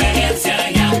una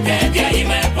experiencia y aunque de ahí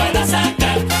me pueda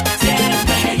sacar,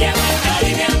 siempre llevo el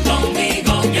Caribe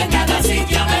conmigo y en cada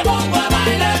sitio me pongo a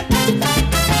bailar.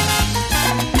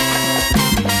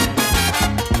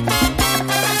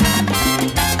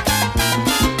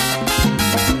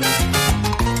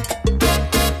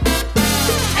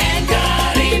 En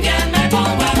Caribe me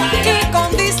pongo a bailar. Y con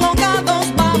dislocados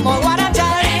vamos a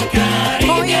guarachar. En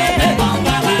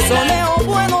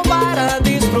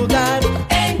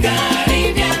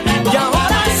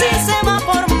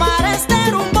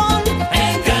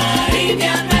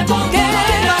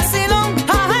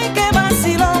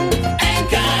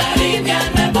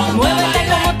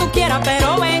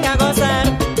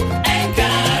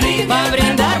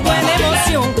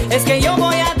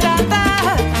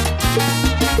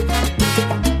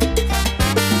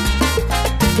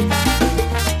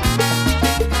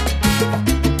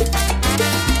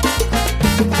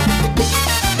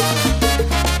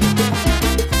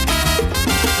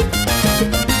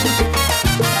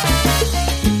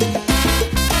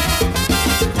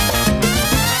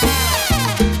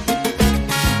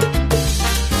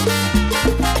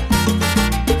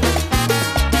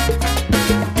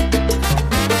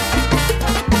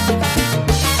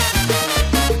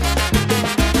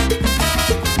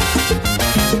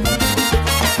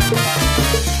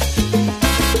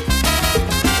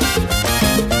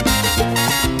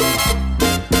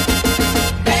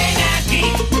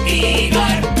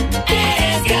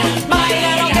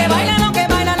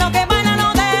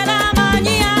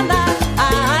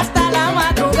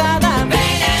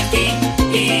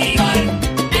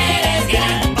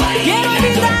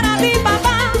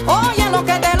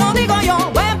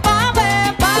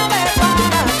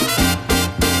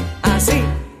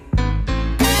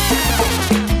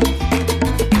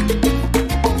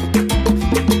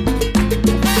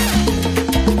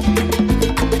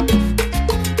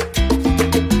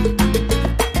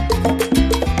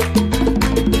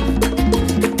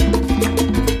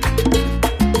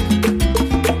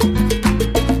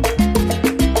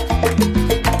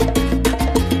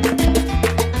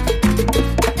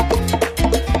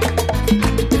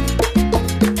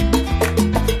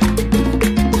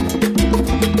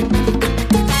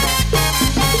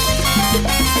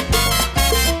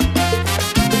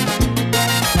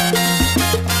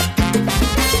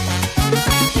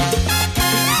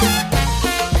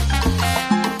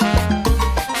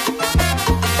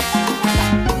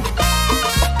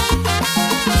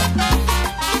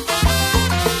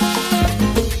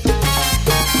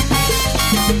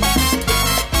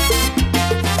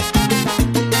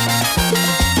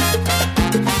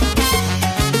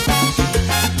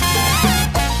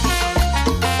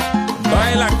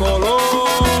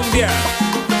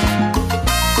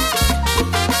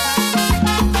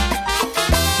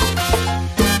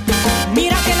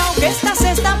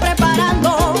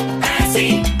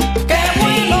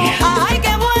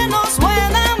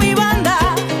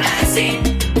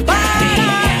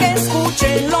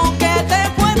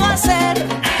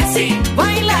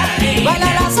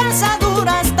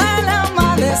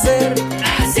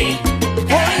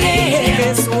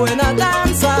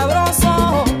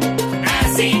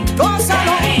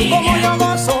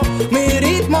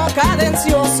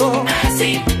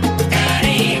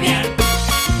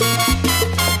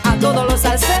todos los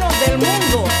salseros del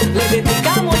mundo le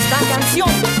dedicamos esta canción.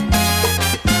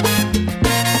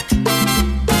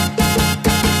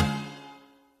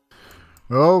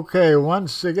 Okay,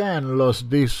 once again, Los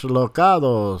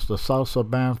Dislocados, the salsa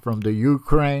band from the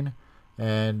Ukraine,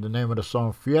 and the name of the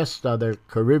song, Fiesta del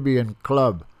Caribbean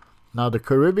Club. Now, the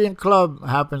Caribbean Club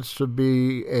happens to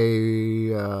be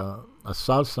a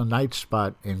salsa night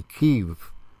spot in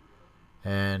Kyiv.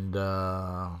 And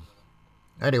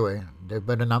anyway, they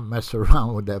better not mess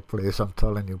around with that place, I'm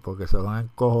telling you, porque se van a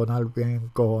encojonar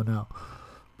bien encojonado.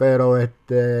 Pero,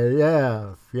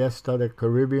 yeah, Fiesta del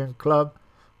Caribbean Club,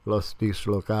 Los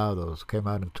Dislocados, came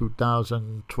out in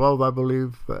 2012, I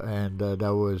believe, and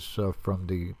that was from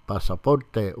the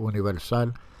Pasaporte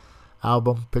Universal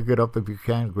album. Pick it up if you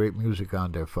can. Great music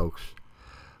on there, folks.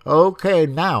 Okay,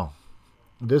 now,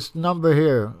 this number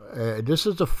here, this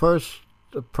is the first,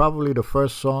 probably the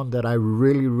first song that I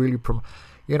really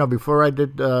before I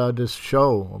did this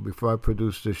show, before I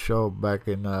produced this show back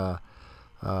in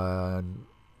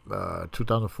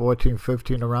 2014,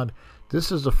 15 around,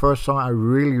 this is the first song I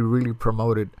really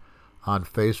promoted on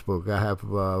Facebook. I have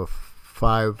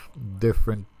 5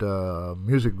 different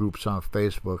music groups on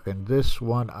Facebook, and this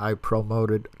one I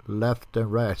promoted left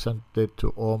and right. I sent it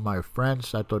to all my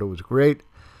friends. I thought it was great.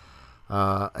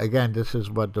 Again, this is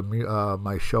what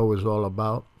my show is all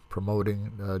about,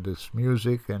 promoting this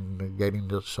music and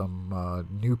getting some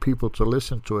new people to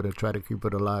listen to it and try to keep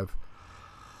it alive.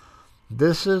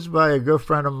 This is by a good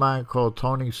friend of mine called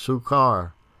Tony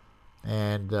Sukar,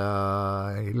 and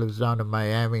he lives down in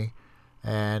Miami.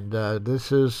 And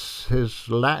this is his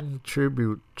Latin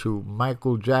tribute to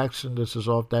Michael Jackson. This is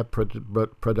off that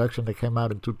production that came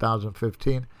out in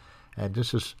 2015. And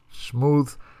this is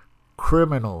Smooth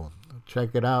Criminal.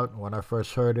 Check it out. When I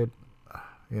first heard it,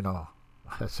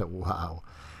 I said, wow,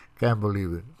 can't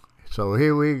believe it. So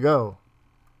here we go.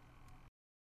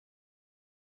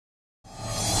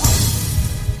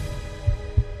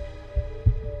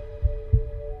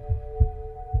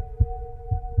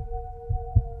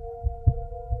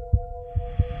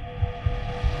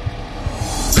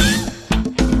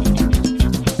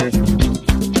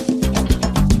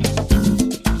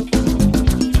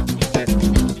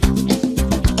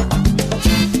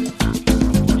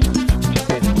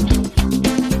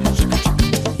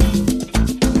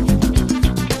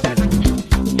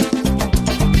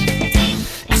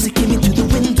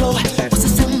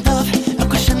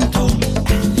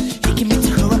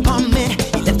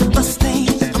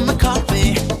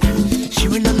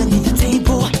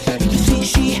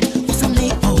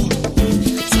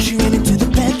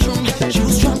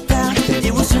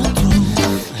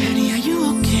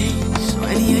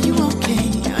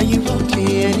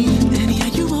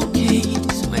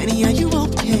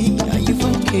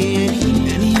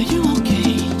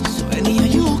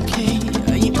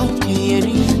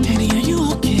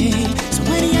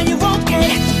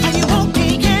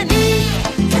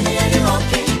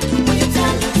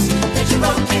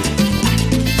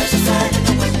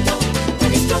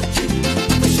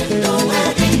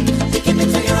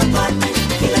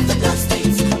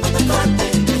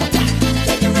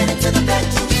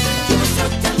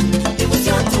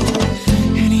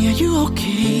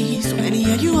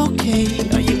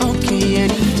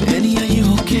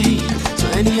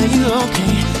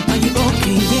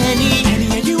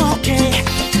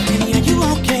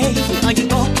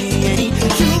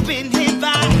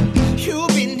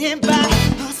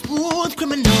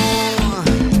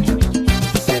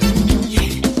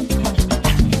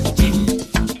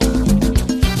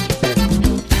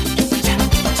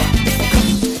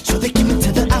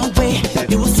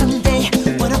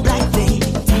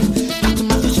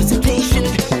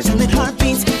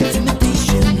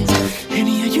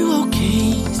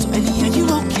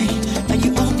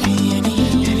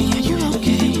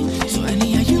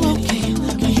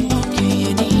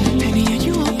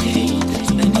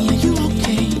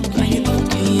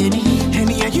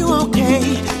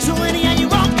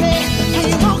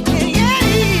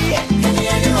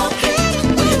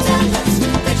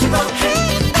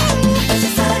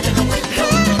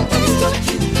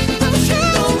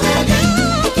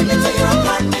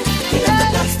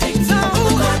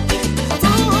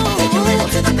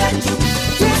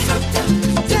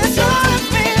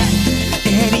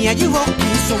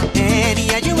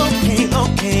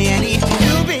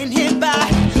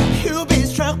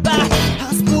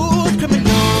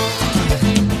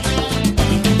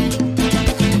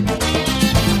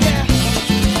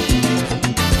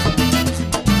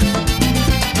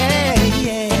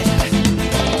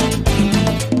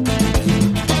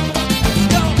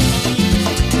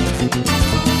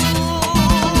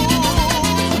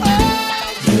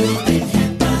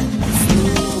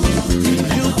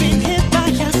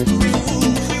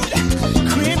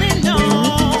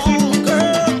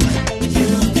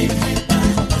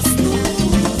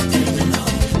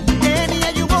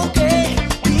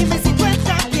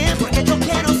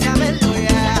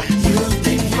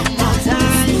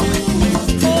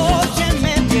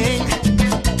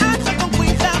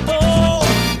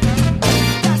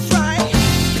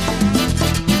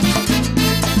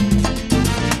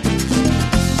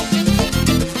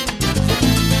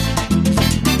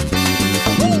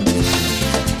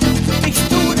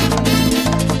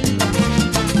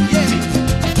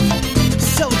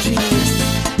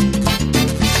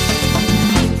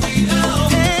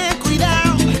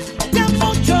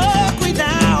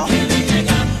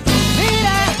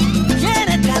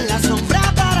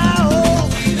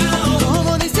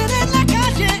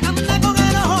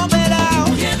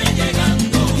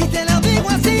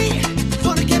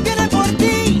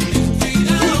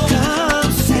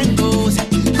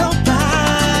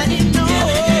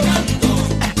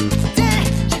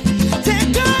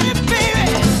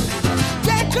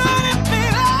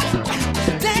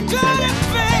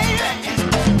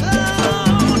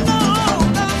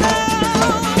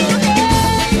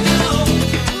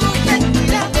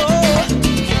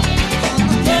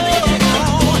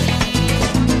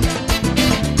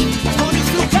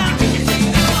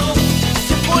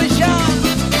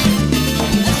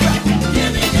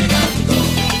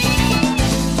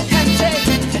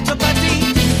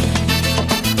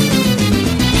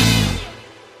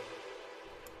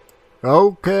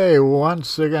 Okay,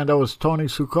 once again, that was Tony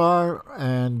Sucar,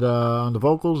 and on the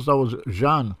vocals, that was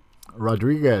Jean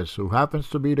Rodriguez, who happens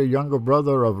to be the younger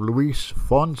brother of Luis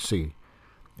Fonsi.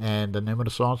 And the name of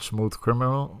the song, Smooth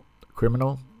Criminal,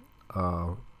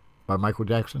 by Michael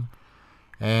Jackson.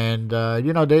 And,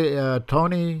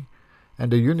 Tony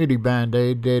and the Unity Band,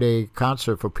 they did a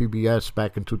concert for PBS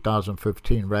back in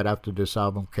 2015, right after this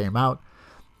album came out.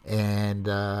 And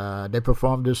they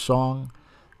performed this song.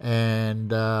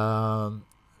 And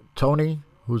Tony,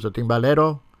 who's a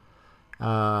timbalero,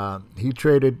 he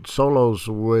traded solos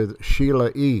with Sheila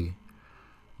E.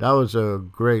 That was a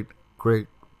great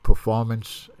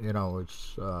performance.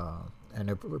 It's and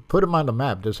it put him on the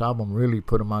map. This album really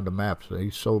put him on the map. So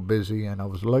he's so busy, and I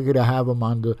was lucky to have him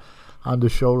on the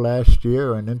show last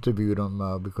year and interviewed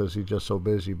him because he's just so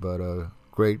busy. But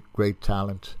great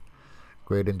talent,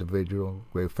 great individual,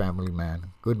 great family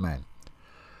man, good man.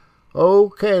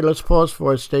 Okay, let's pause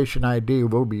for a station ID.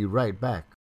 We'll be right back.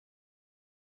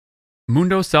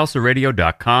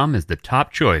 MundoSalsaRadio.com is the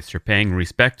top choice for paying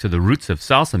respect to the roots of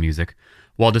salsa music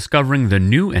while discovering the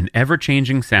new and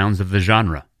ever-changing sounds of the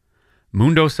genre.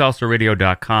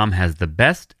 MundoSalsaRadio.com has the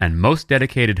best and most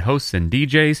dedicated hosts and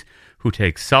DJs who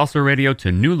take salsa radio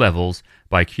to new levels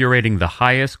by curating the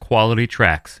highest quality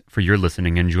tracks for your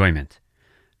listening enjoyment.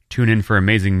 Tune in for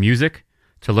amazing music,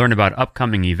 to learn about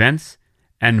upcoming events,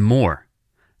 and more.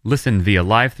 Listen via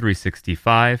Live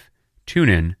 365,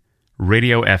 TuneIn,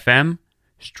 Radio FM,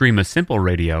 Stream a Simple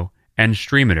Radio, and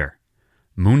Streamiter.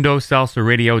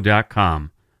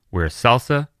 MundoSalsaRadio.com, where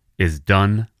salsa is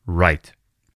done right.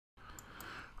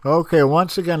 Okay,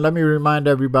 once again, let me remind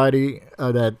everybody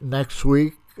that next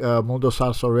week, Mundo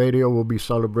Salsa Radio will be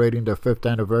celebrating their 5th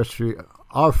anniversary,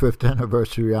 our 5th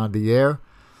anniversary on the air.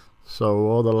 So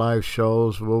all the live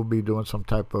shows, we'll be doing some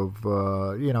type of,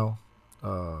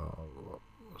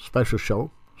 special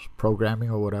show, programming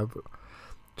or whatever,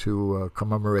 to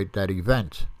commemorate that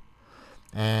event.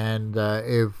 And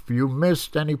if you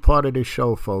missed any part of the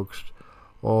show, folks,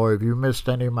 or if you missed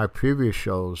any of my previous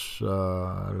shows,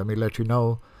 let me let you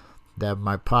know that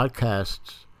my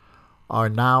podcasts are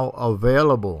now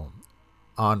available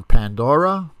on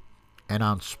Pandora and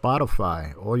on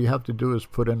Spotify. All you have to do is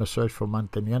put in a search for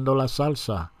Manteniendo la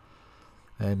Salsa.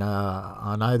 And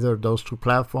on either of those two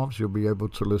platforms, you'll be able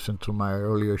to listen to my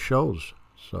earlier shows.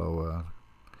 So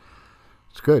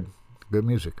it's good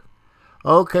music.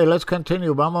 Okay, let's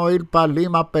continue. Vamos a ir para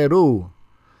Lima, Peru.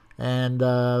 And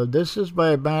this is by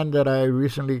a band that I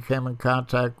recently came in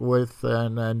contact with,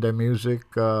 and their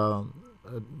music.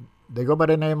 They go by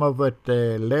the name of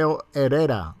Leo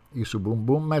Herrera y su Boom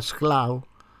Boom Mezclao.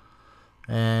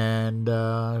 And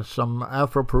some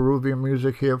Afro-Peruvian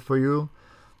music here for you.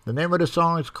 The name of the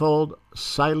song is called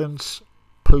Silence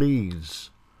Please.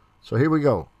 So here we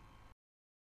go.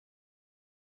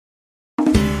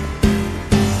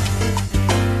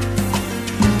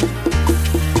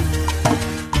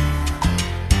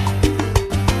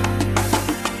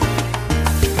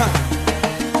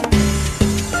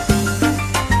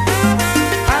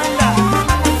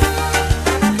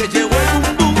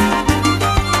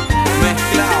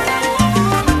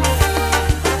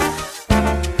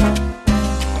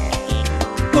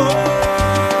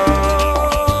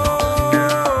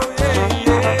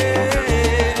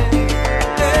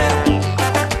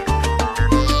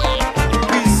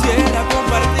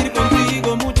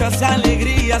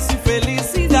 Alegrías y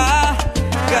felicidad,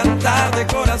 cantar de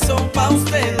corazón pa'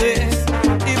 ustedes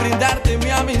y brindarte mi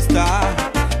amistad.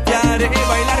 Te haré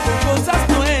bailar con cosas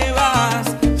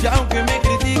nuevas y aunque me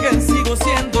critiquen sigo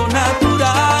siendo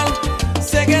natural.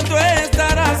 Sé que tú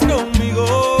estarás conmigo.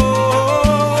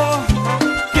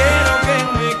 Quiero que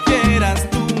me quieras,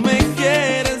 tú me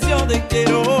quieres, yo te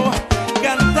quiero.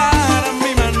 Cantar a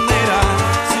mi manera,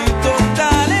 si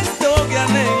total esto que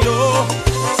anhelo.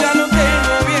 Ya lo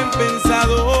tengo bien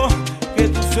pensado, que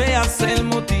tú seas el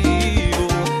motivo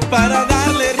para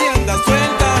darle rienda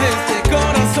suelta a este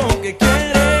corazón que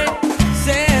quiere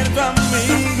ser tu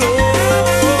amigo.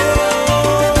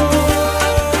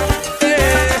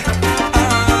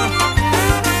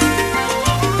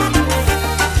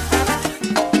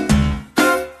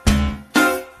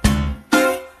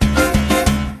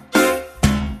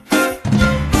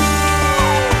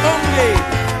 Hombre,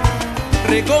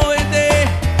 recógete,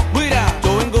 mira,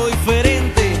 yo vengo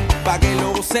diferente, pa' que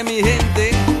lo goce mi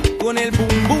gente, con el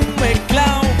boom boom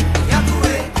mezclado. Ya tú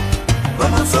ves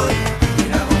cómo soy,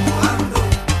 mira cómo ando.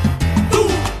 Tú,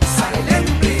 silent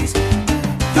please,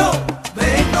 yo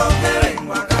vengo, te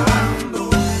vengo acabando.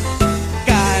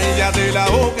 Cállate la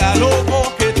boca,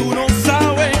 loco, que tú no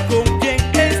sabes con quién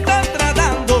estás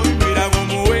tratando. Y mira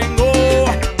cómo vengo,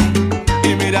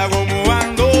 y mira cómo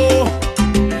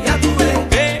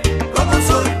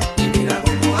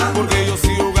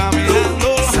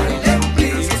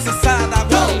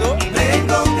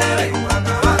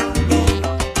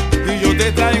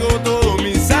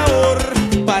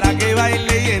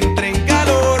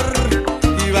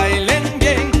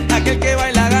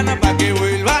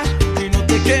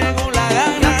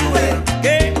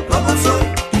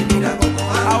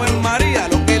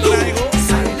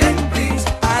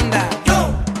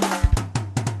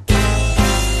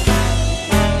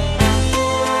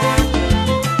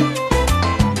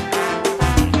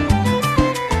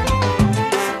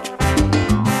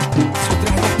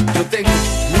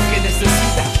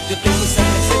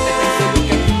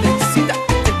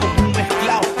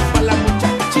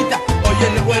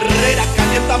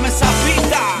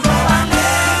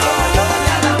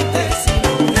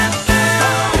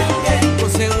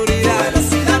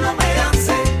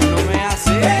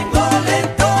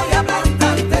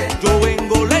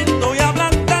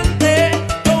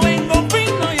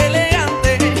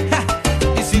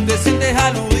sientes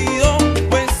aludido,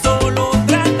 pues solo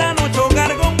trata no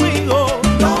chocar conmigo.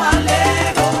 No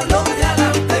alego lo de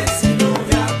adelante, si lo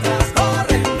de atrás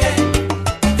corren bien.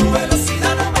 Tu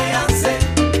velocidad no me hace,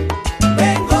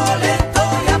 vengo lento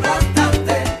y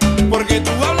aplastante. Porque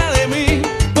tú hablas de mí,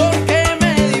 porque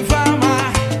me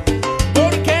difamas,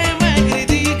 porque me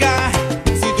criticas,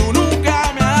 si tú nunca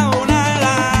me has dado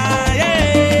nada.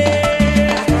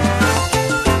 Yeah.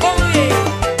 Oye,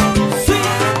 sí,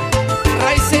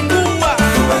 raíz en Cuba,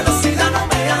 Tu velocidad no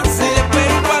me hace, y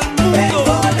despego al mundo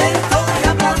vengo lento y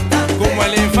aplastante. como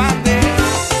elefante.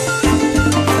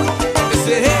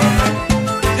 Ese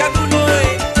ya tú lo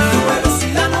ves. Tu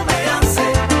velocidad no me hace,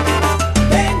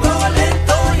 vengo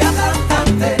lento y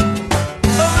aplastante.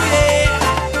 Oye,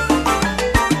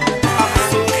 a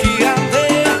paso gigante,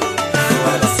 Tu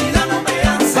velocidad no me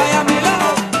hace, vaya a mi lado,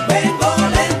 vengo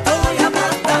lento y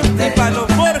aplastante. y pa' los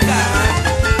Borja,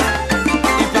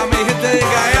 y pa' mi gente de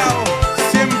Callao,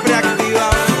 siempre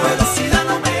activado. Tu velocidad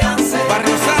no me hace,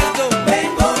 Barrio Salto,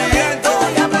 vengo lento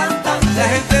y aplastante. la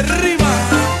gente rima,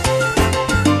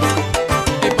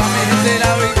 y pa' mi gente de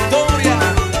La Victoria,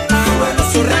 Tu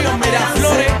velocidad Chorrillos, no me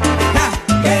Miraflores, hace, ja,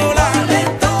 que hola,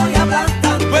 lento y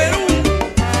aplastante. Perú,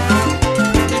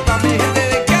 y pa' mi gente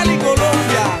de Cali,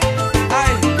 Colombia,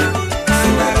 ay, Tu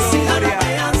una velocidad no gloria,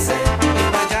 me hace, y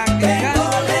pa' allá que vengo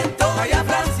Cali, lento y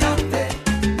aplastante.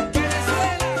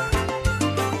 Venezuela.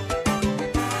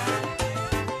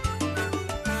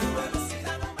 Tu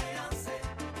velocidad no me hace,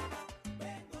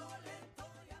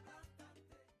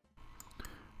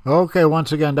 Okay,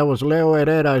 once again, that was Leo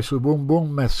Herrera y su Boom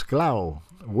Boom Mezclao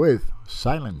with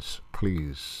Silence,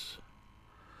 Please.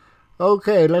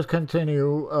 Okay, let's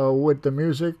continue with the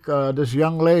music. This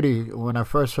young lady, when I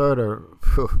first heard her,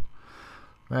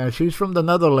 she's from the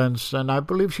Netherlands, and I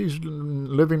believe she's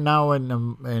living now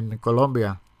in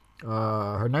Colombia.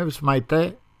 Her name is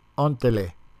Maite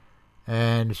Ontele,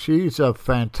 and she's a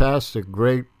fantastic,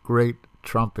 great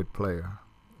trumpet player.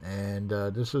 And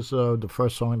this is the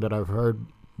first song that I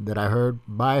heard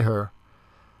by her,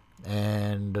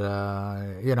 and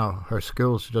her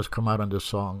skills just come out on this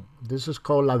song. This is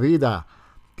called La Vida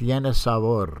Tiene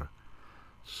Sabor.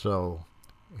 So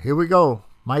here we go,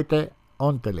 Maite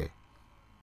Ontele.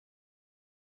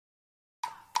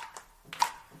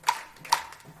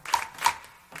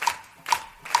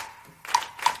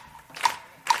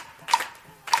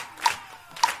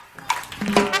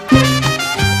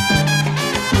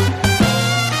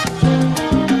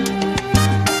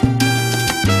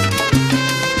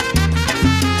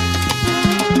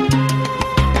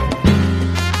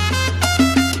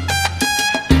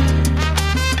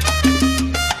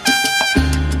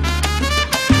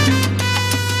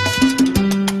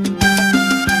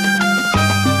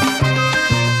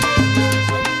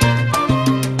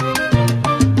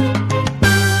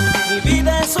 Mi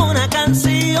vida es una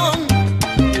canción,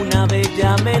 una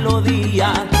bella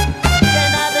melodía,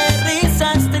 llena de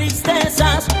risas,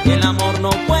 tristezas, que el amor no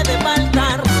puede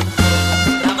faltar.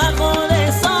 Trabajo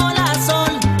de sol a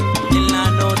sol, y en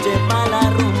la noche pa' la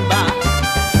rumba,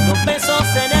 los besos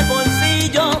en el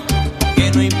bolsillo,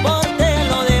 que no importe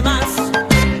lo demás.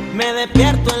 Me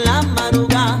despierto en la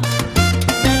madrugada,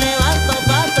 me levanto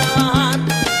para trabajar.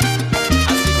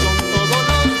 Así son todos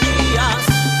los días,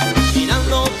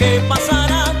 mirando qué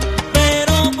pasará,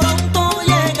 pero pronto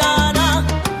llegará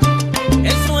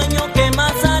el sueño que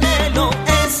más anhelo.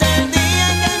 Es el día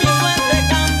en que mi suerte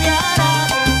cambiará,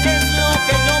 es lo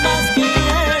que yo más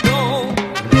quiero.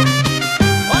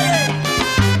 Oye,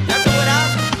 ya tú verás.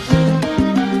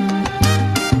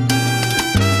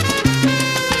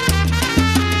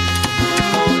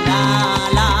 Oh, la,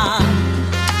 la.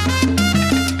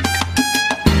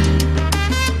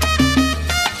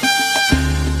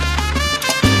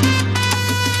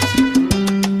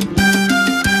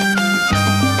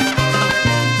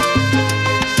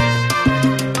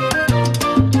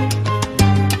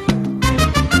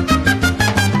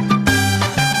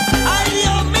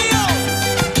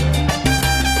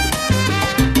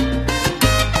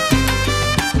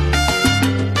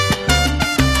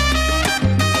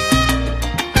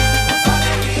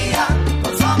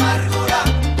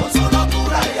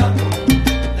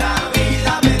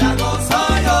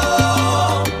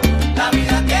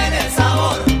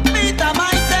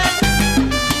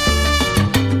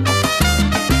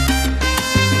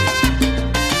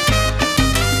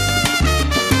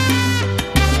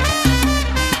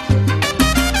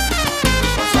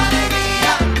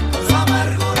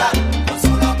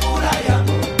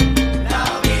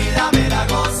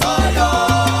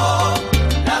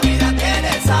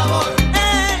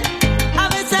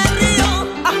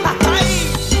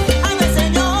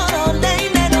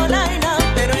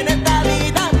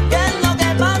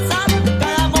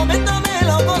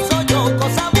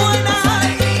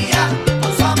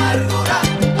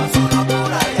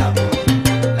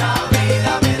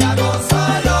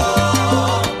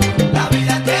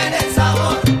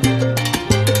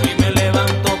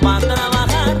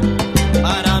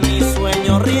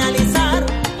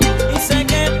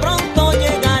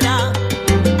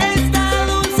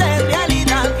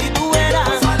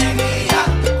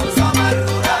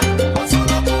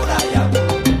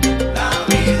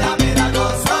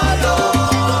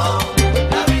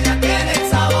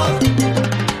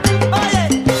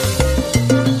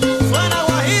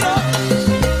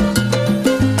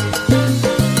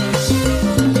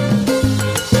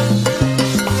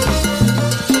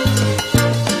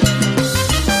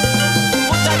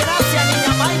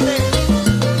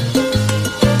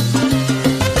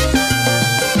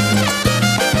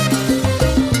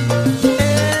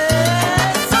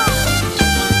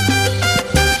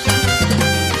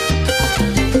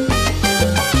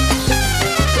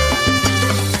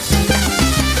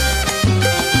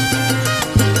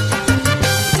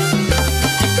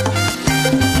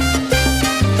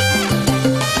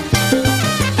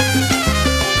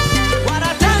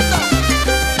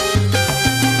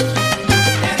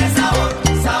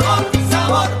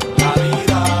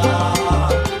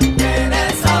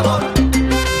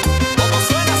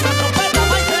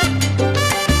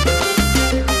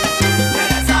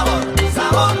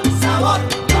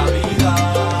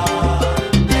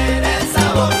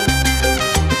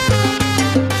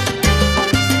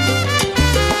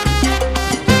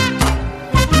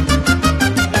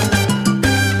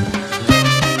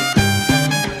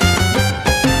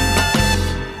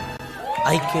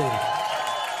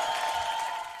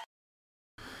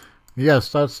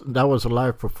 Yes, that was a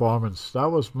live performance.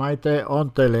 That was Maite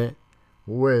Ontele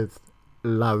with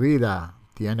La Vida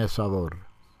Tiene Sabor.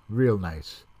 Real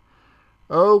nice.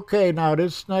 Okay, now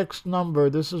this next number,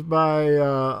 this is by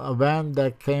a band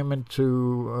that came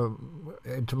into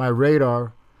my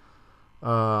radar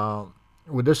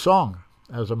with this song,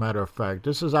 as a matter of fact.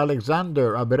 This is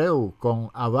Alexander Abreu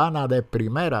con Habana de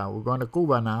Primera. We're going to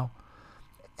Cuba now.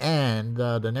 And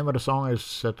the name of the song is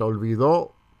Se Te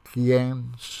Olvidó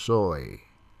Quién Soy.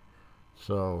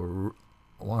 So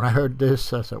when I heard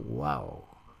this, I said, wow.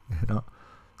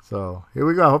 So here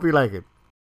we go. I hope you like it.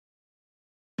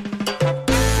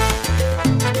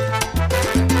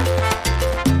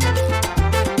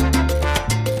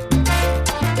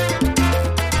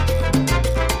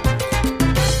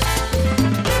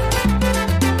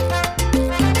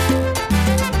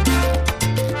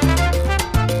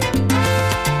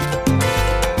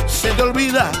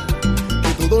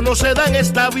 Que todo no se da en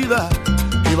esta vida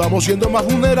y vamos siendo más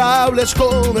vulnerables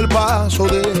con el paso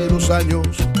de los años.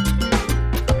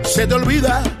 Se te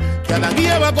olvida que Adán y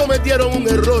Eva cometieron un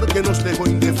error que nos dejó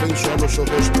indefenso a los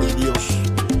ojos de Dios.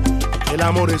 El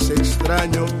amor es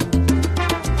extraño.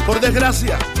 Por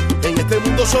desgracia, en este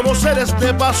mundo somos seres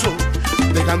de paso,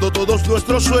 dejando todos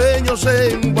nuestros sueños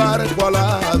en barco a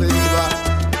la deriva.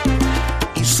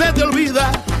 Y se te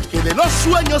olvida que de los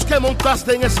sueños que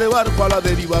montaste en ese barco a la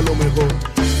deriva, lo mejor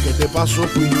que te pasó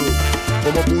fui yo.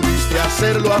 ¿Cómo pudiste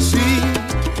hacerlo así?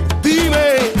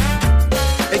 Dime,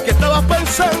 ¿en qué estabas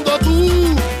pensando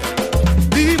tú?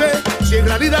 Dime, si en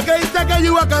realidad creíste que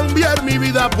yo iba a cambiar mi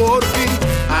vida por ti.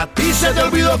 A ti se te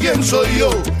olvidó quién soy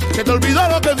yo, se te olvidó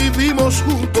lo que vivimos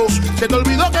juntos, se te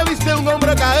olvidó que viste a un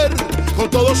hombre caer con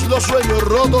todos los sueños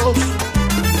rotos.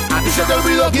 A ti se te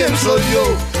olvidó quién soy yo,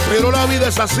 pero la vida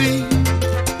es así.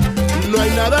 No hay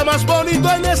nada más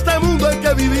bonito en este mundo en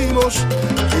que vivimos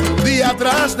que un día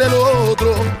tras del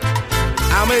otro.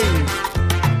 Amén.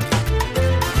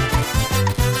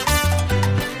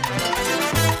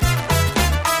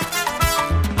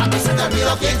 A mí se te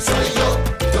olvidó quién soy yo.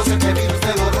 Yo sé que el virus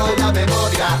te borró la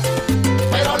memoria,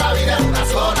 pero la vida es una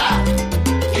sola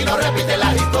y no repite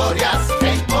las historias.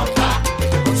 ¿Qué importa?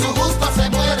 Con su gusto se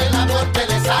muere, la muerte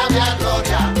le sabe a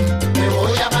gloria. Te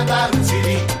voy a mandar un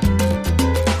CD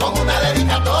con una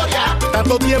dedicatoria.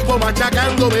 Tanto tiempo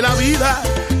machacándome la vida,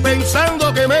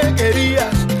 pensando que me querías.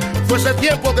 Fue ese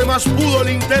tiempo que más pudo el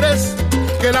interés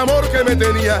que el amor que me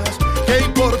tenías. ¿Qué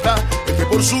importa? Es que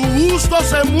por su gusto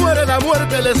se muere, la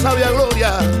muerte le sabe a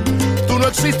gloria. Tú no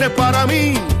existes para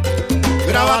mí,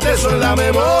 grábate eso en la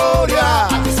memoria.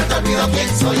 A ti se te olvidó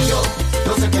quién soy yo.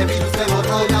 No sé qué virus te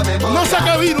borró la memoria. No sé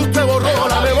qué virus te borró pero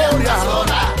la memoria.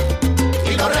 Sola,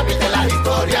 y no repite las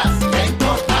historias. ¿Qué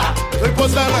importa? No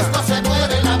importa nada. Justo se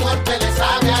muere, la muerte le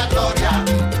sabe a gloria.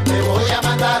 Te voy a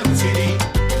mandar un CD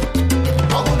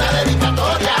con una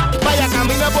dedicatoria. Vaya,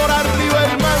 camina por arriba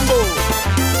el mambo.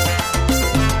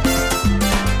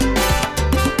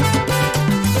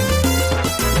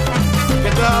 Que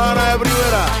te da gana de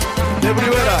primera, de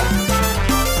primera.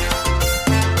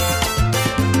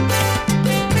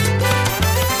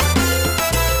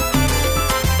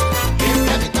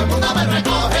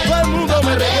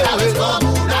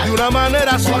 De una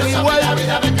manera sin igual. La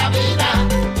vida me camina,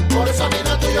 por eso a mí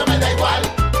lo tuyo me da igual.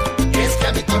 Es que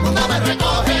a mí todo el mundo me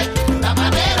recoge de una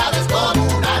manera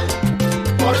descomunal.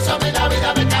 Por eso a mí la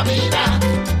vida me camina,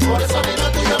 por eso a mí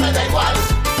lo tuyo me da igual.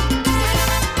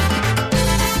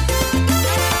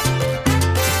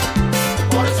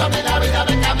 Por eso a mí la vida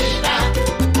me camina,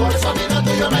 por eso a mí lo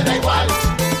tuyo me da igual.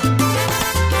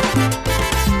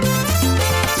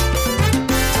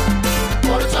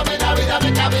 Por eso a mí la vida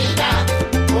me camina,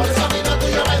 por eso a mí lo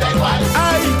tuyo me da igual.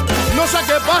 Ay, no sé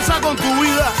qué pasa con tu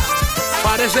vida,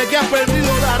 parece que has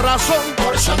perdido la razón.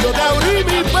 Por eso yo te abrí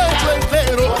mi pecho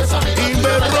entero y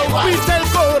me rompiste el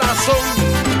corazón.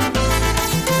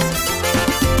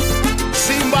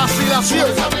 Sin vacilación.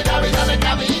 Por eso a mí la vida me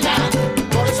camina,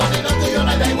 por eso a mí lo tuyo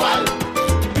me da igual.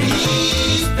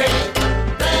 Viste,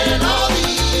 te lo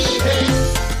dije,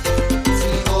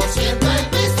 sigo siendo el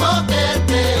mismo que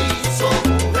te hizo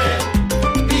mujer.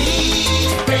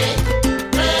 Viste,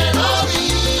 te lo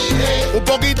dije, un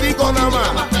poquitico nada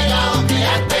más. Más pegado que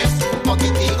antes, un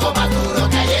poquitico más duro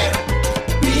que ayer.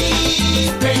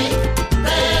 Viste,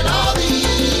 te lo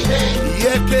dije, y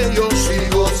es que yo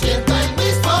sigo siendo el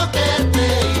mismo que te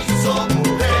hizo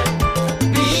mujer.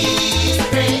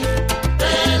 Viste,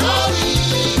 te lo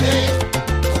dije,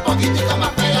 un poquitico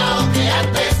más pegado que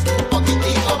antes, un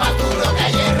poquitico más duro que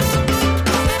ayer.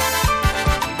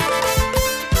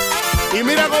 Y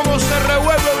mira cómo se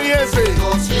revuelve mi ese.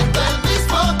 Sigo siendo el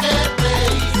mismo que te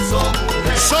hizo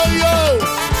mujer. Soy yo.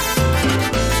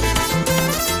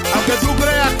 aunque tú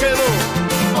creas que no.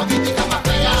 Un poquitico más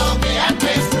pegado que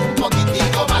antes, un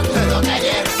poquitico más duro que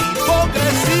ayer.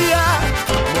 Hipocresía,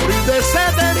 morir de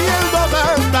sed teniendo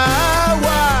tanta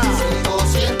agua. Sigo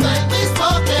siendo el mismo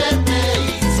que te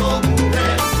hizo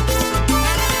mujer.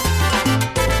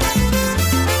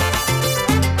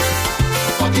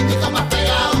 Un poquitico más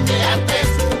pegado que antes,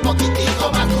 un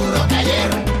poquitico más duro que ayer.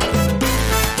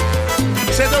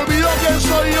 Se te olvidó quién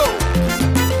soy yo.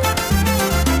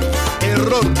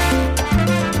 Error.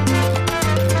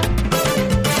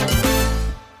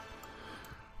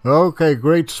 Okay,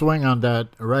 great swing on that.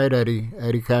 Right, Eddie?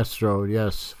 Eddie Castro,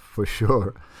 yes, for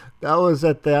sure. That was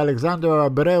at the Alexander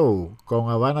Abreu con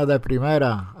Habana de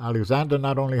Primera. Alexander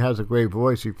not only has a great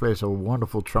voice, he plays a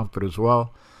wonderful trumpet as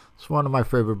well. It's one of my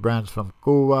favorite brands from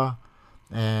Cuba.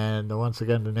 And once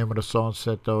again, the name of the song,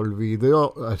 Se te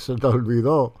olvidó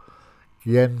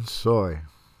quién soy.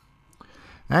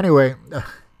 Anyway,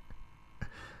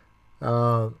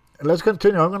 let's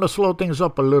continue. I'm going to slow things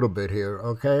up a little bit here,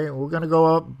 okay? We're going to go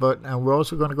up, and we're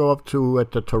also going to go up to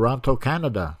at the Toronto,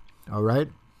 Canada, all right?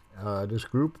 This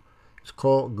group is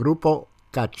called Grupo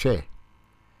Caché,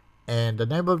 and the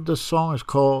name of the song is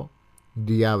called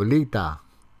Diablita,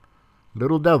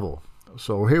 Little Devil.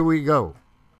 So here we go.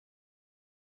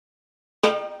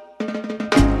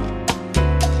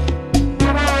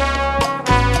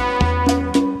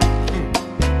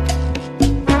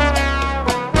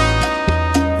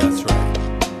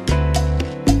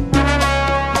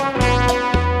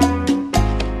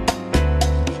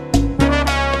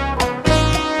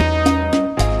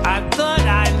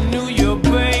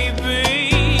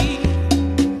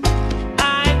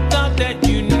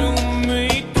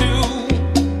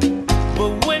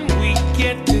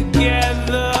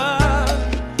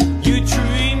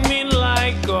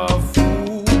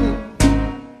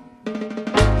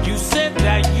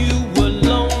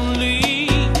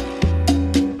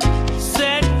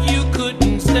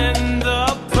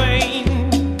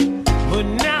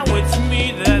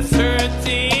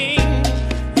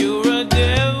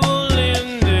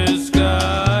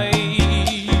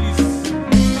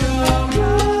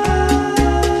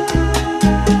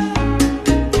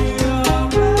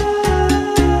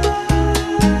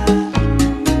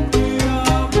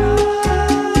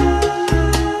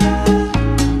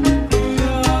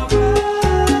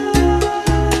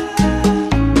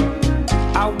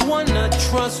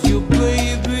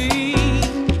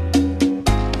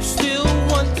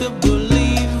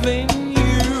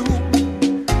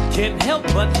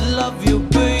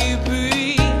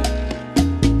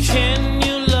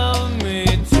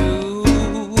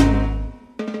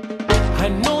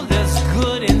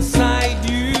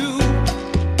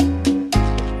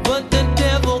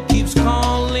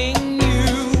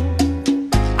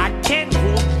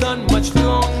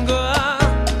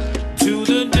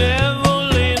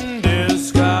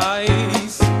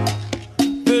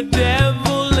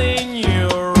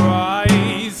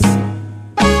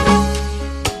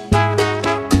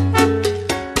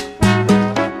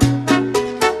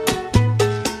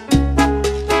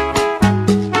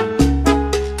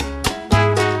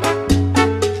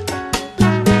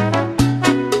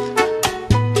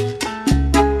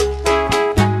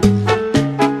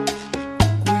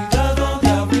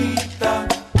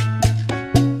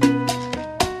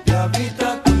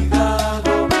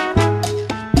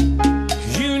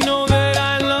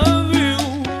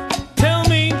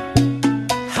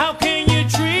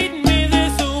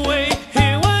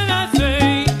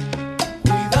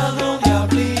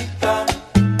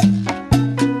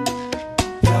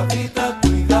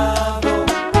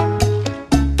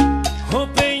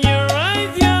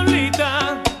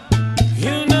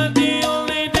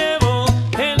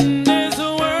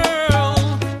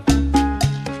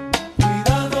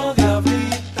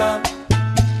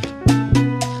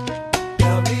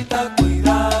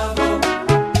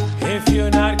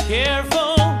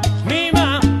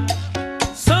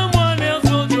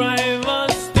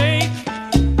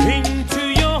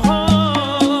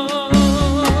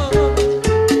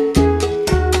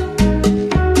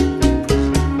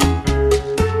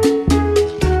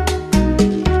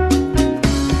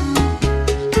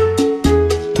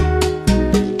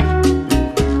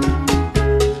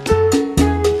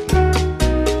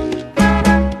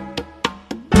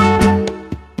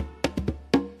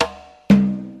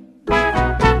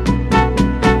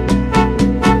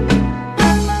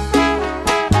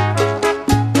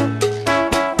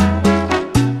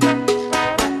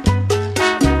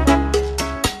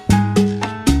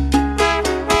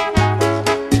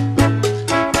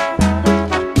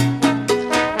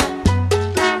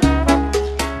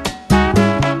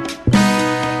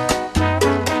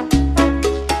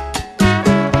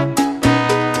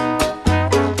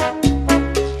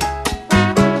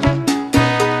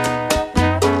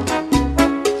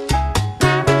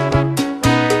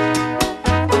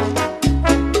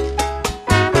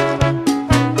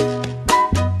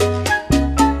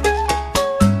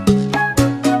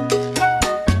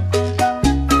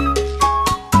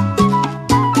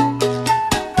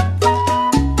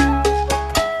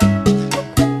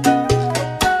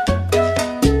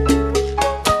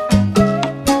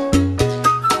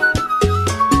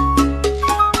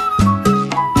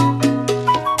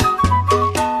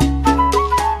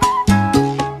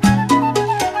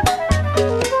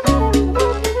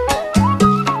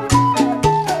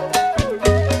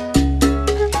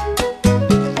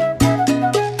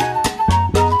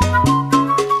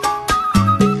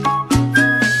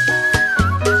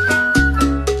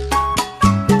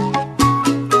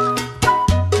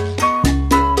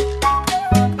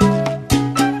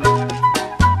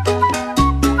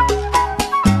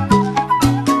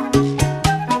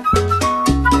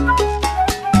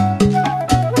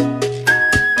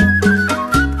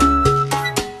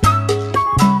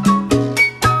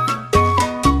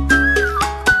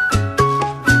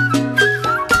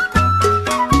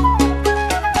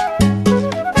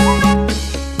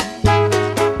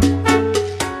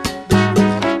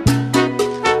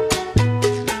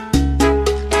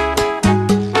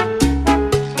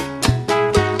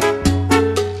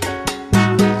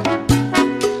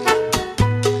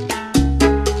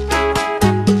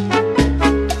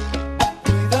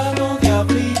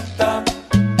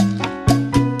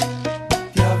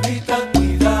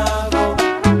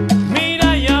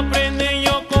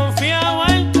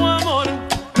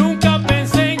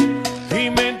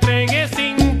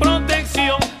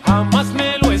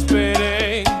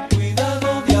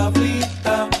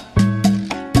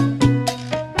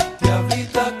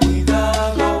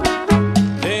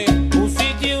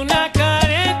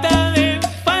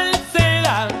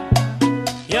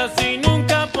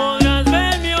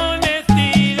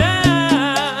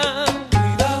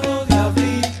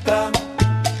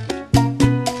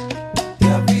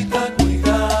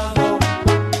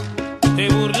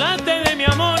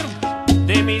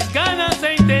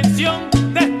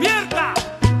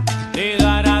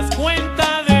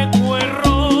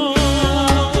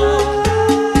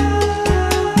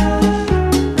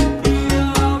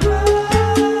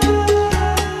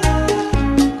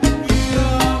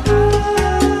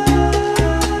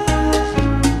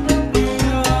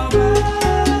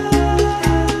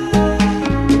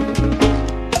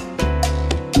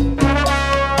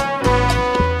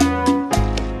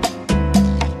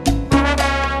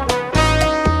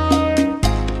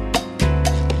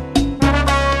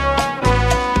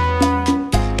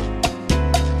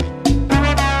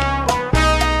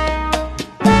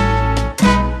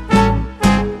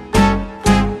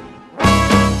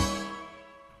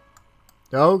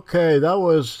 Okay, that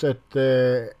was at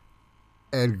El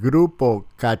Grupo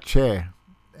Caché.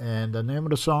 And the name of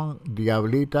the song,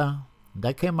 Diablita,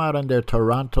 that came out on their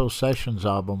Toronto Sessions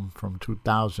album from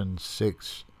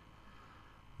 2006.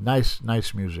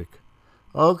 Nice music.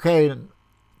 Okay,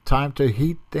 time to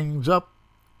heat things up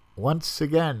once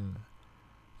again.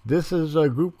 This is a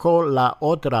group called La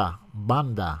Otra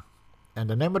Banda. And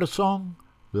the name of the song,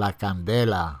 La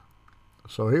Candela.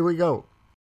 So here we go.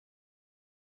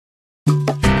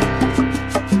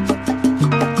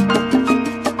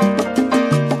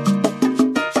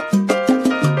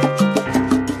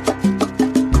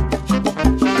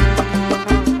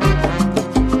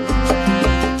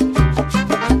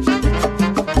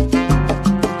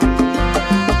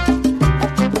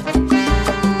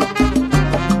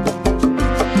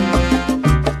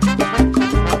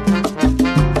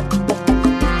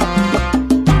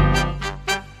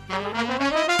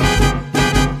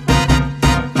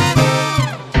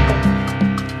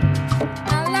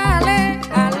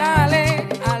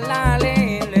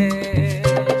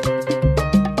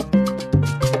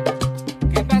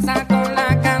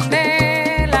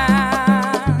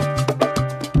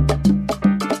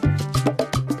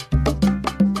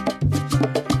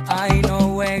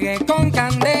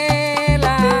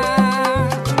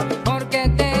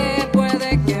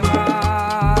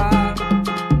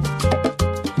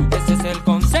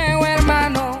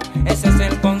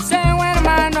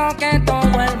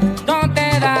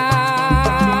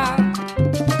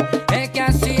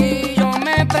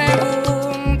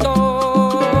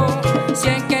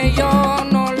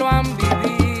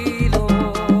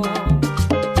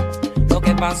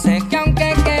 Sé que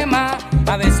aunque quema,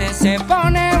 a veces se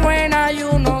pone buena y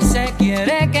uno se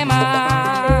quiere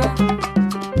quemar.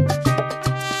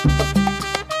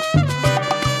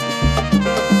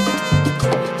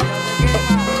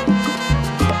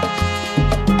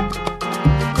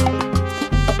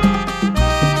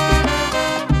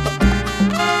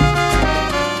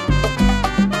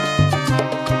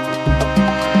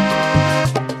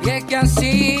 Y es que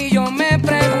así yo me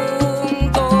pregunto,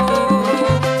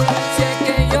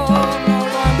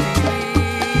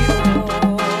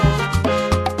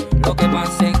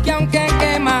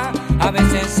 a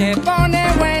veces se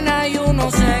pone buena y uno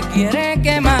se quiere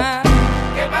quemar.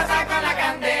 ¿Qué pasa con la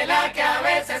candela que a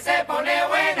veces se pone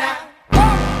buena?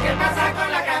 ¿Qué pasa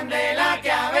con la candela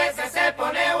que a veces se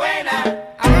pone buena?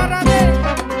 Agárrate.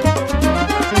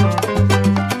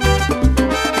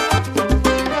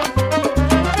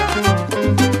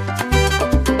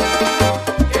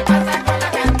 ¿Qué pasa con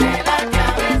la candela que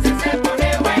a veces se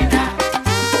pone buena?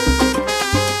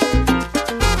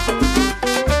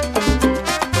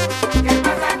 ¿Qué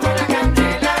pasa con la candela?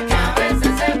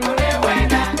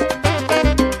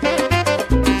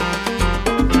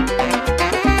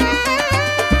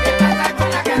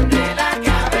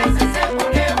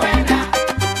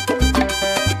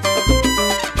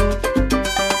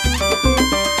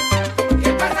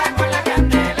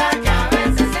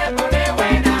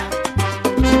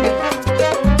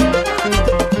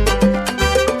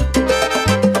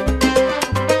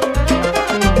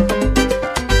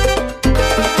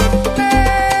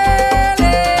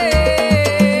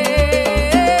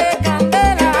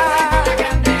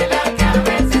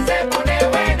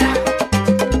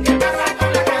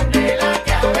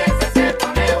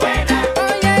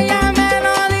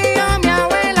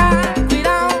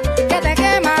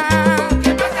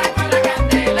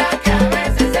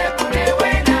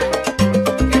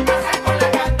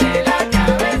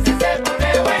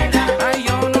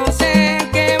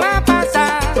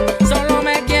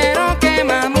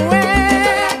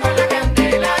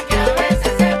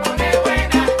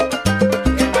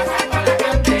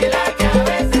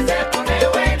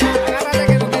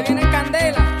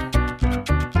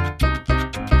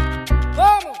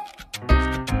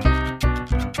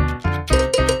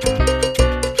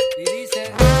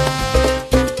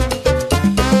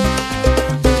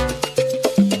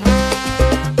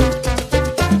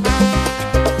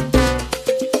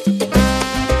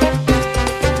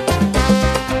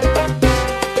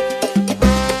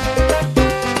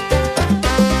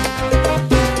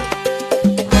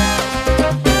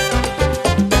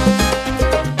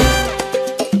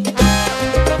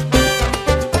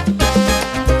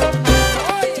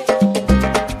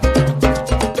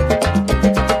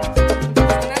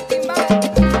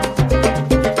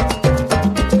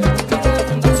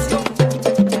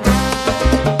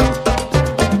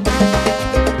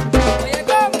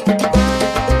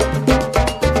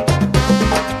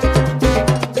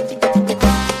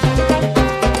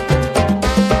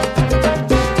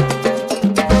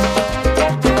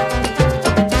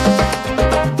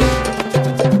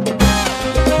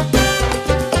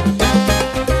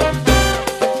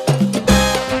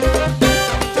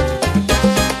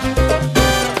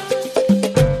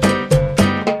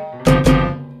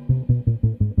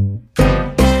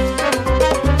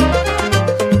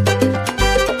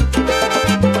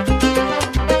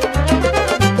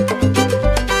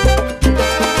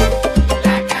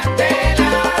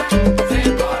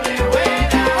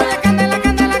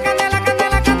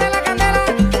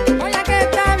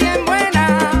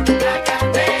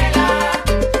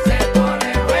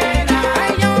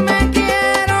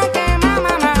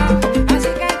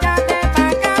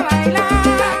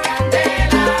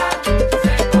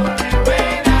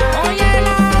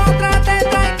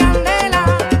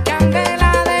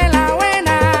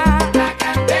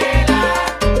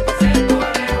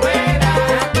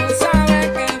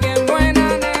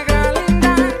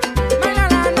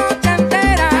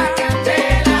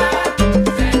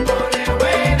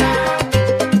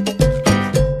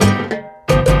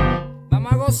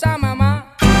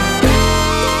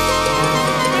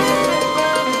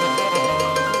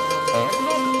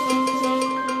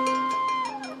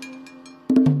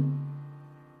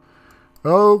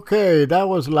 Okay, that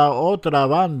was La Otra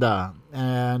Banda,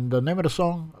 and the name of the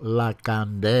song, La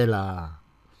Candela.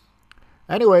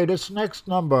 Anyway, this next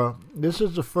number, this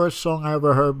is the first song I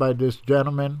ever heard by this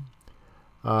gentleman.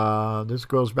 This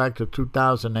goes back to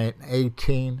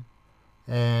 2018,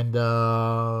 and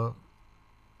I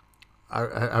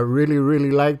really,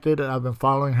 really liked it. I've been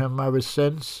following him ever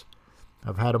since.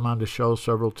 I've had him on the show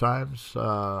several times.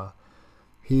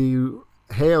 He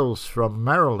hails from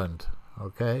Maryland,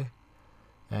 okay?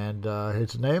 And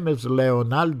his name is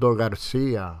Leonardo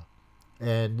Garcia.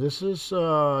 And this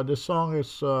song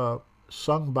is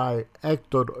sung by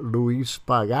Hector Luis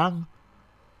Pagan.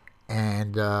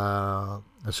 And as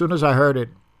soon as I heard it,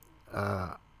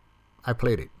 I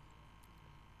played it.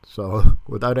 So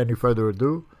without any further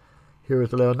ado, here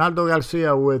is Leonardo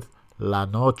Garcia with La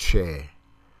Noche.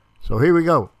 So here we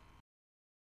go.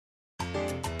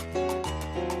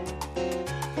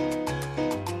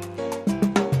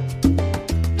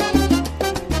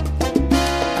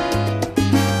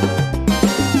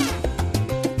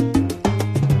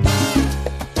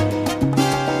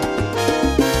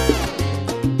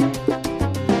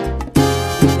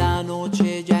 La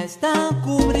noche ya está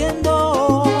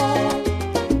cubriendo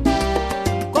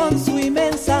con su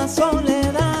inmensa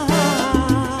soledad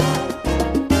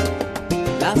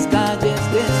las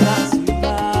calles de esta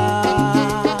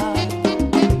ciudad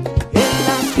en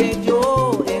las que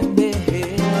yo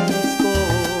envejezco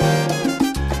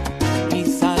y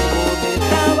salgo de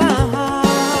trabajar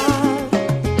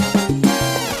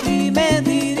y me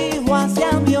dirijo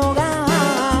hacia mi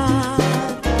hogar,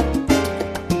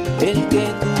 el que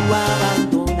tú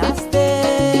abandonaste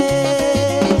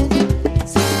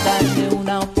sin darme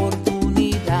una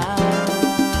oportunidad.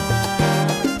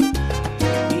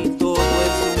 Y todo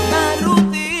es una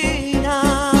rutina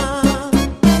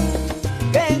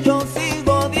que yo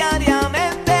sigo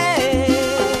diariamente,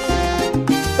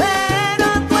 pero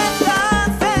tú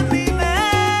estás en mi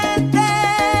mente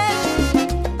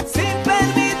sin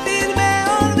permitirme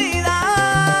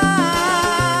olvidar.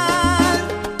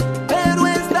 Pero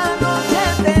esta noche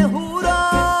te juro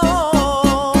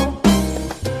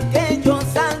que yo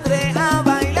saldré a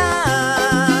bailar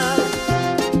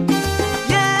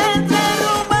y entre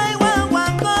rumba y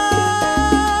guaguancó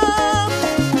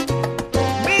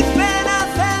mis penas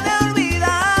se de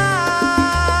olvidar.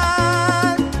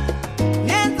 Y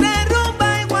entre rumba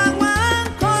y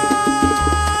guaguancó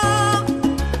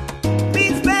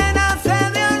mis penas se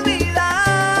de olvidar.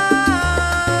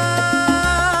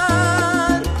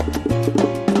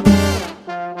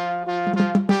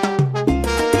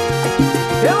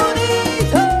 ¡Qué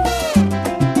bonito!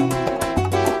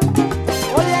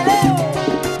 Oye, Leo,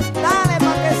 dale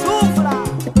pa' que sufra.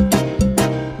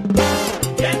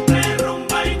 Y entre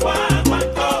rumba y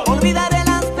guaguancó, Olvidaré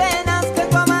las penas que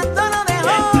tu abandono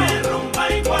dejó. entre rumba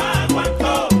y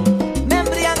guaguancó, Me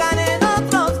embriagan en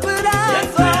otros entre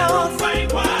brazos. rumba y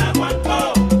guaguancó,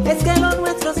 Es que lo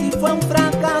nuestro sí fue un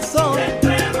fracaso.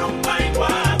 entre rumba y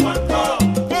guaguancó.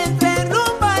 Entre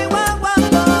rumba y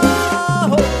guaguancó.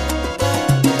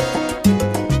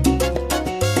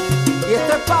 Y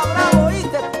esto es pa' bravo,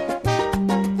 ¿oíste?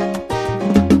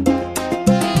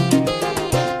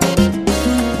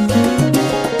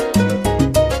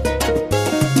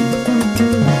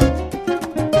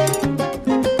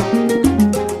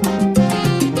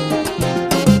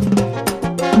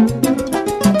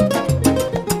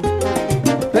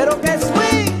 Pero que suene.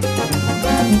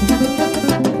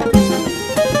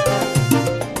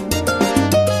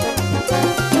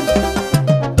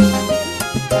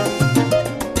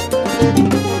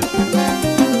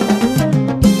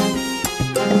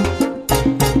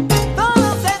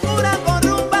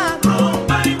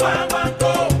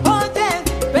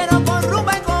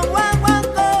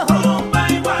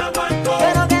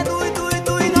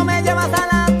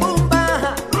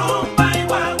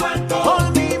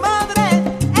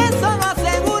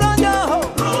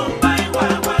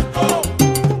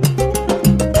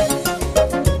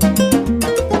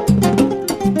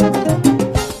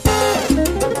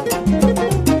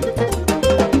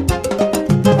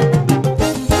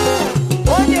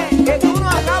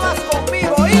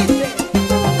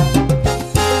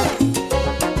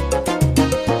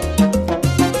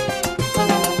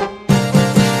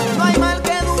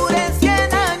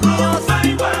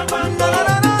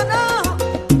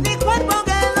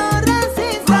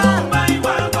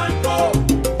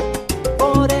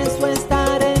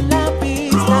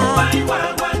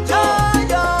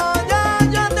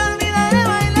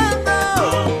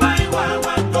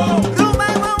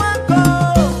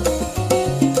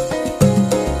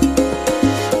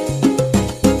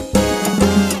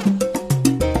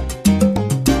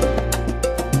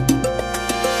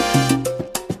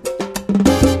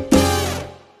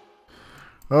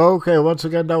 Okay, once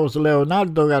again, that was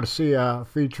Leonardo Garcia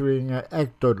featuring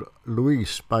Hector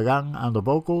Luis Pagan on the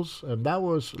vocals, and that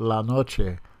was La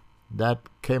Noche. That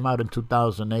came out in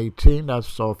 2018.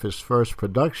 That's off his first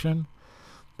production.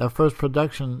 That first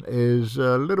production is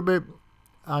a little bit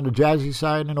on the jazzy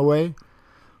side in a way,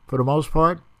 for the most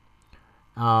part.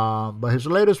 But his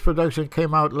latest production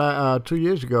came out 2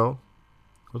 years ago.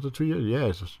 Was it 2 years?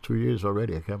 Yes, it's 2 years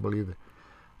already. I can't believe it.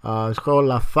 It's called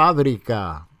La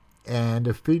Fábrica. And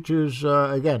it features,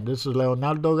 again, this is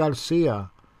Leonardo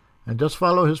Garcia. And just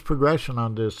follow his progression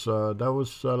on this. That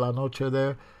was La Noche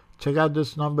there. Check out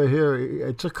this number here.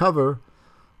 It's a cover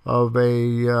of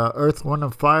a Earth, Wind,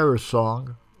 and Fire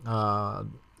song.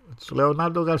 It's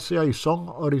Leonardo Garcia y Son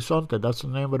Horizonte. That's the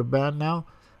name of the band now.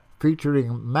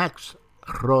 Featuring Max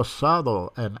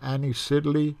Rosado and Annie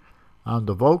Sidley on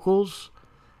the vocals.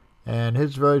 And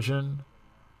his version,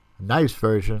 nice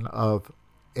version of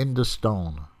In the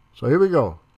Stone. So here we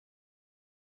go.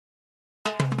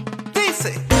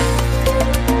 Dice.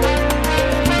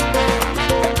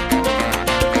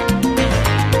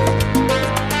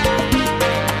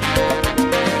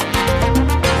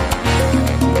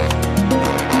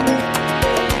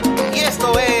 Y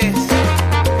esto es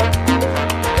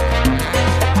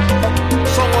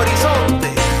Son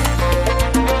Horizonte.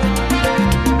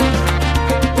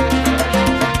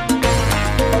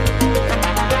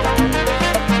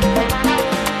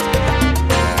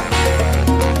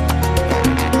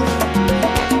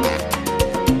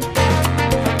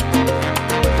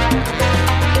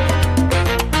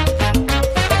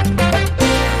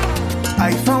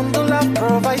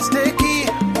 Sticky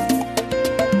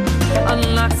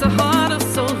unlocks the heart of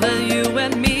soul that you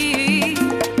and me.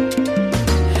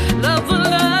 Love will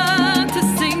learn to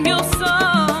sing your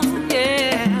song,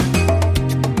 yeah.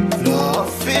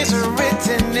 Love is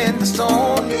written in the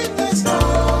stone.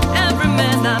 Every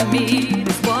man I meet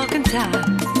is walking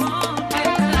time,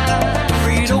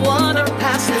 free to wander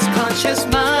past his conscious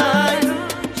mind.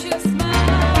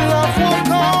 Love will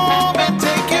come and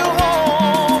take you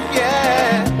home,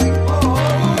 yeah.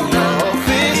 Love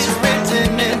is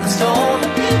written in the stone.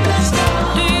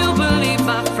 Do you believe,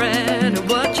 my friend, in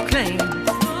what you claim?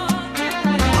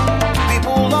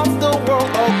 People of the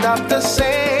world all got the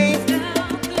same,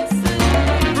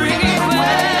 bringing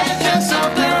questions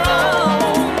of their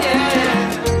own, yeah.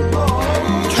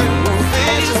 Truth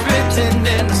is written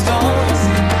in the stone.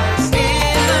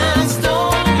 In the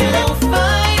stone you'll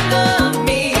find the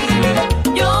meaning.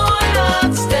 You're not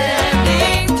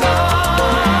standing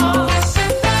tall.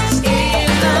 In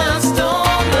the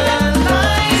stone the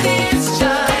light is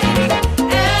shining,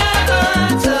 ever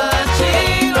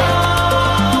touching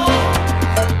all.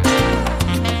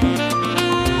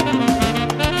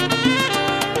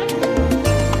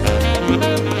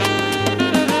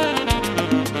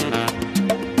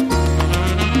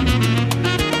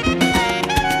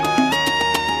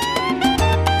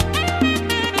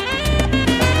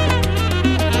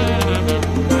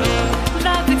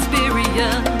 Life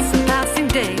experience, a passing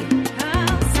day.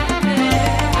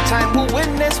 Time will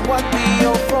witness what the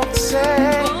old folks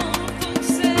say.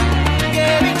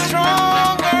 Getting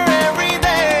stronger every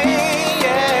day,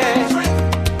 yeah.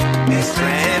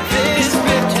 Strength is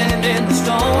written in the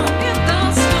stone.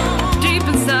 Deep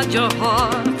inside your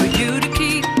heart for you to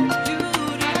keep.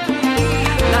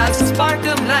 Life's a spark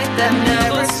of light that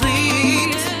never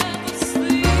sleeps.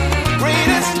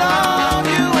 Greatest love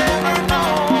you ever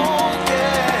known,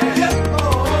 yeah.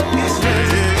 It's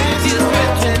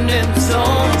written in the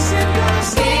stone.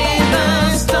 In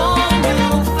the stone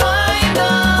you'll find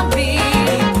the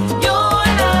meaning. You're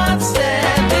not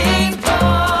standing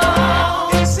tall.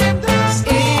 In the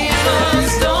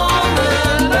stone the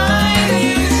light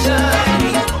is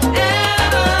shining,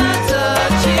 ever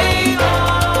touching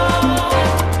all.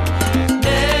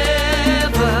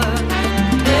 Never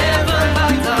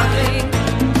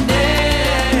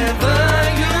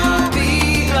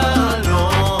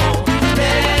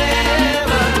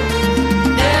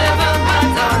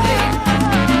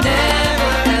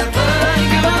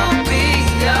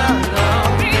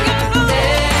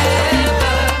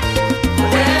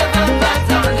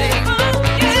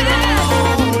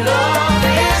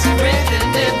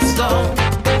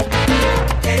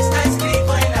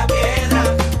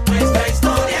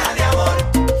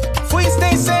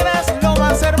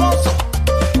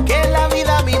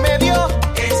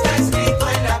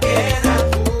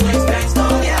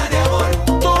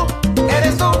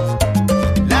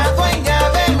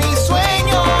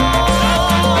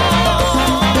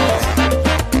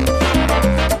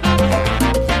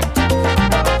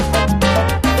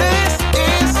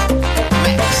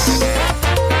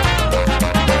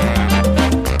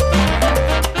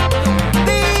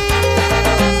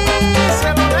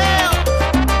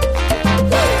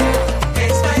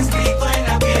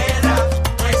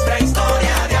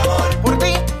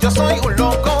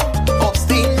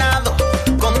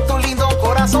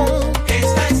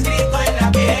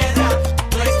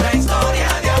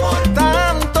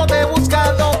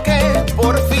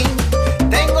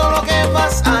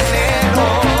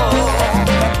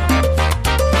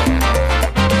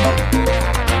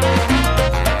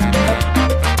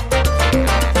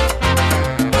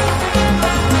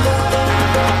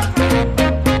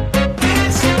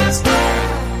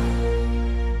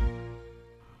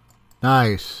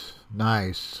Nice,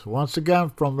 nice. Once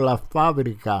again from La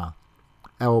Fábrica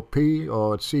LP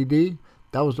or CD,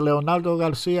 that was Leonardo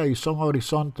Garcia y Son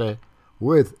Horizonte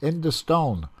with In the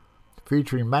Stone,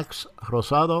 featuring Max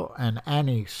Rosado and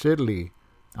Annie Sidley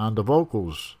on the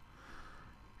vocals.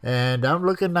 And I'm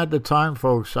looking at the time,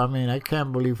 folks. I mean, I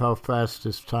can't believe how fast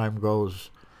this time goes.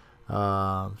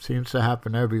 Seems to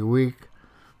happen every week.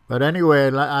 But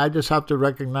anyway, I just have to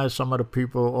recognize some of the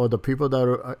people, or the people that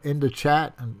are in the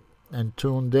chat and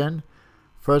tuned in.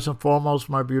 First and foremost,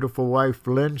 my beautiful wife,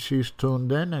 Lynn. She's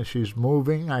tuned in and she's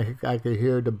moving. I could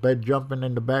hear the bed jumping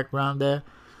in the background there.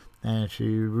 And she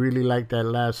really liked that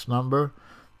last number.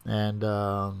 And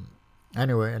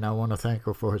anyway, and I want to thank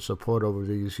her for her support over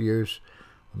these years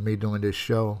of me doing this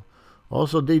show.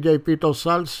 Also, DJ Pito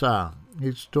Salsa.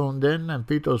 He's tuned in, and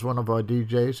Pito's one of our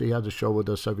DJs. He has a show with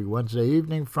us every Wednesday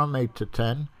evening from 8 to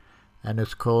 10. And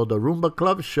it's called the Rumba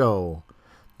Club Show.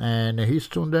 And he's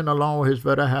tuned in along with his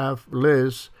better half,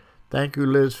 Liz. Thank you,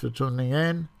 Liz, for tuning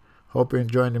in. Hope you're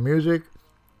enjoying the music.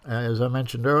 As I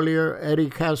mentioned earlier,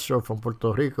 Eddie Castro from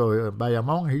Puerto Rico,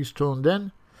 Bayamon, he's tuned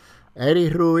in. Eddie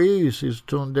Ruiz is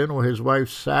tuned in with his wife,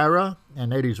 Sarah.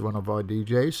 And Eddie's one of our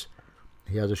DJs.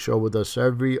 He has a show with us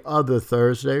every other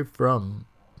Thursday from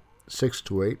 6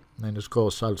 to 8. And it's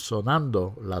called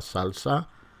Salsonando La Salsa.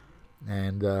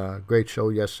 And great show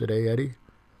yesterday, Eddie.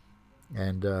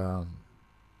 And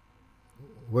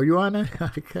were you on it? I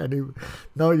can't even.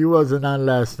 No, you wasn't on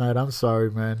last night. I'm sorry,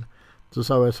 man. Tú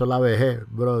sabes, eso la vejez,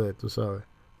 brother, tú sabes.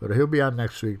 But he'll be on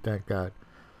next week, thank God.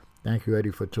 Thank you,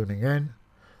 Eddie, for tuning in.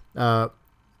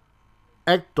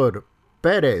 Hector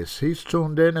Perez, he's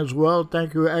tuned in as well.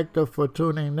 Thank you, Hector, for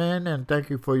tuning in, and thank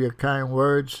you for your kind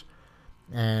words.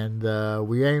 And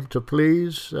we aim to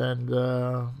please, and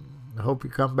I hope you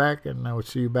come back, and I will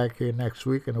see you back here next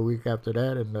week and a week after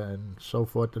that, and so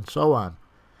forth and so on.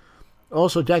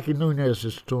 Also, Jackie Nunez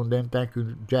is tuned in. Thank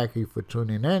you, Jackie, for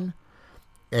tuning in.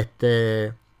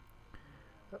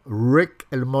 Rick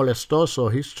El Molestoso,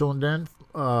 he's tuned in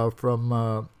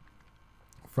from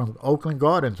Oakland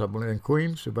Gardens, I believe, in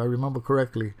Queens, if I remember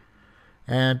correctly.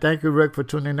 And thank you, Rick, for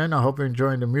tuning in. I hope you're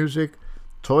enjoying the music.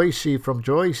 Toysey from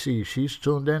Joycey, she's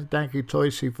tuned in. Thank you,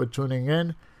 Toysey, for tuning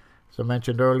in. As I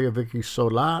mentioned earlier, Vicky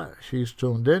Sola, she's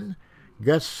tuned in.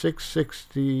 Guest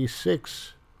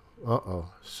 666.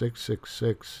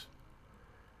 666.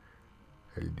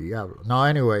 El Diablo. No,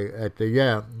 anyway,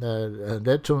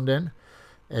 they're tuned in.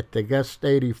 At the guest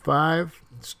 85,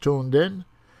 it's tuned in.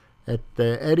 At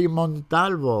Eddie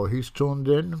Montalvo, he's tuned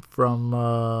in from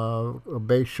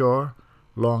Bayshore,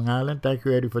 Long Island. Thank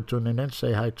you, Eddie, for tuning in.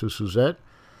 Say hi to Suzette.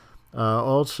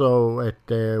 Also,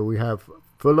 we have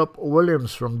Philip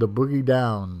Williams from the Boogie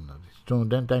Down. He's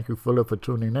tuned in. Thank you, Philip, for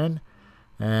tuning in.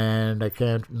 And I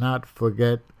cannot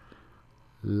forget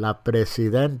La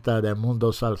Presidenta de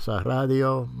Mundo Salsa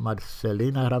Radio,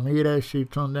 Marcelina Ramirez, she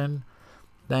tuned in.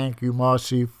 Thank you,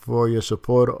 Marcy, for your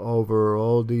support over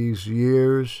all these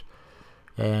years.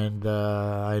 And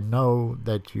I know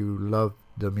that you love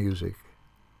the music.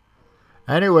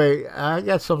 Anyway, I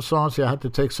got some songs here. I had to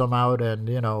take some out, and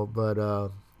but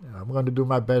I'm going to do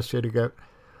my best here to get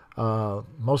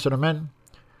most of them in.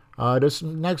 This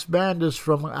next band is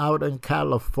from out in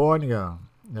California.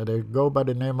 They go by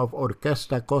the name of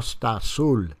Orquesta Costa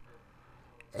Azul.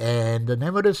 And the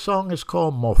name of this song is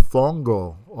called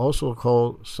Mofongo, also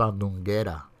called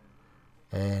Sandunguera.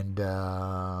 And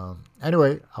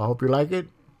anyway, I hope you like it.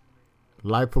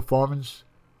 Live performance.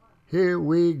 Here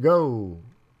we go.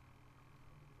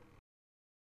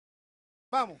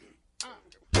 Vamos.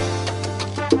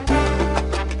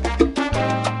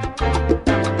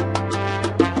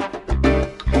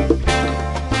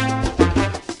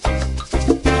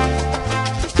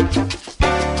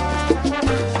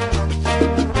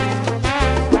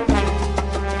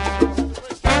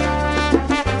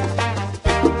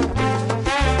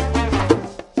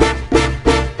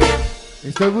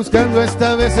 Estoy buscando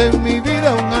esta vez en mi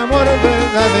vida un amor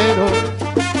verdadero.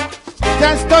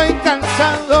 Ya estoy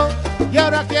cansado y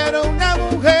ahora quiero una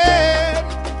mujer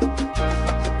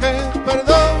que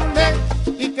perdone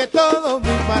y que todo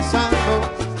mi pasado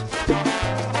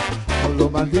no lo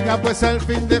maldiga, pues al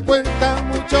fin de cuentas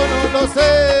mucho no lo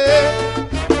sé.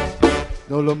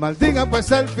 No lo maldiga,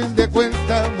 pues al fin de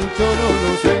cuentas mucho no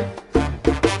lo sé.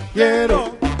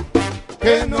 Quiero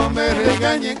que no me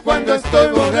regañen cuando estoy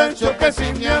borracho, que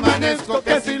si me amanezco,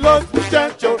 que si los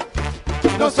muchachos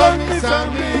no son mis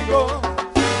amigos.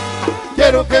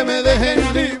 Quiero que me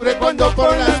dejen libre cuando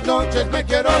por las noches me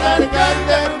quiero largar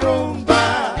de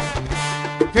rumba.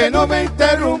 Que no me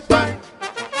interrumpan.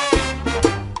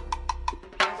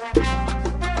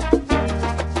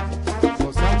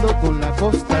 Gozando con la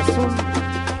Costa Azul.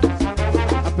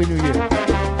 Happy New Year.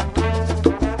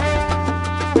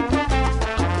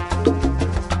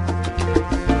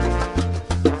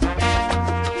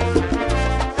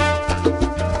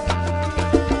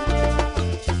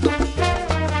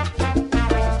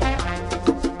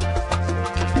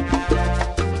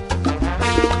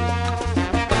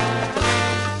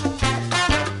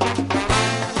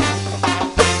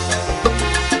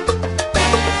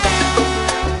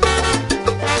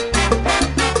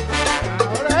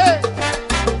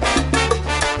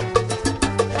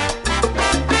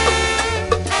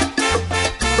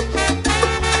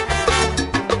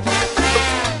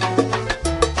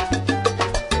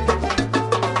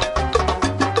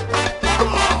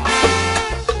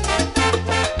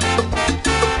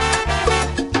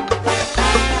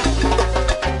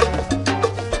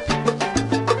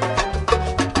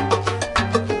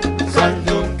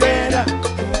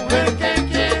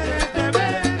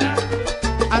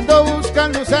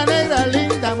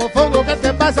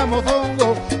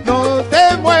 Mofongo, no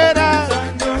te mueras.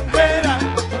 Sandunguera,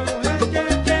 mujer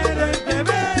que quieres de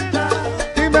veras.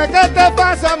 Dime qué te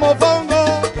pasa,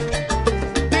 mofongo.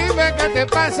 Dime qué te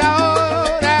pasa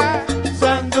ahora.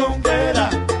 Sandunguera,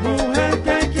 mujer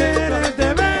que quieres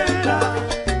de veras.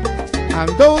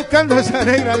 Ando buscando a esa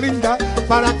negra linda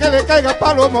para que le caiga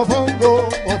palo, mofongo,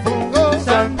 mofongo.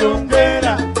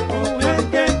 Sandunguera, mujer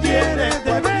que quieres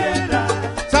de veras.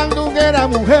 Sandunguera,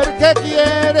 mujer que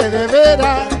quiere de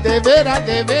veras, de veras,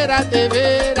 de veras, de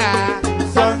veras.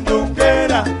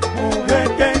 Sandunguera, mujer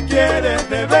que quieres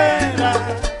de veras.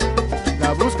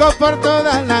 La busco por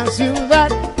toda la ciudad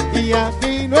y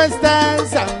aquí no está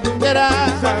Sandunguera.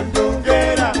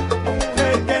 Sandunguera,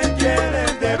 mujer que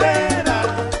quieres de veras.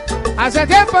 Hace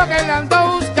tiempo que la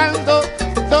ando buscando,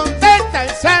 ¿dónde está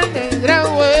esa negra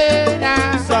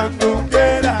buena?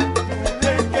 Sandunguera,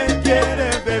 mujer que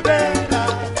quieres de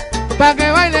veras. Pa'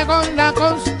 que baile con la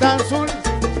Costa Azul,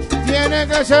 tiene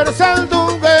que ser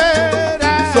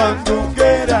sandunguera.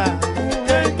 Sandunguera,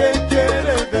 mujer que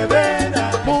quieres de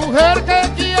veras. Mujer que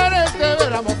quieres de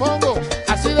veras, mofongo,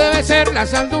 así debe ser la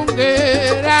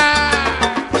sandunguera.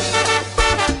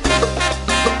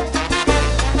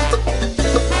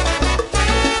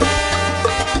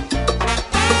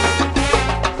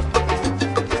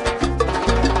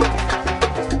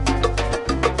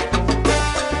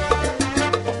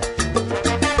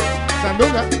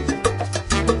 Sandunga.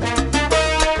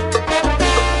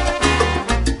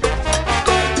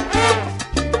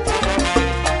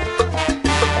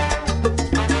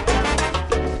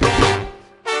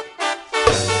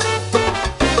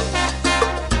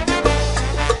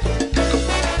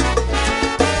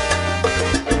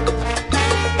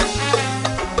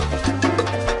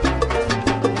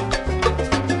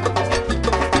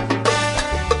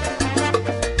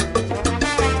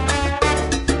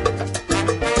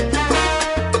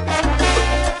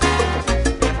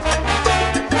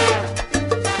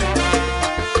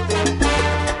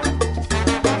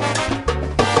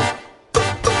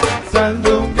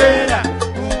 Sandunguera,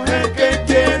 mujer que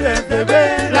quieres de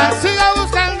veras. La sigo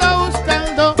buscando,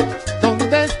 buscando,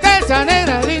 ¿dónde está esa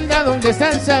negra linda? ¿Dónde está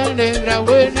esa negra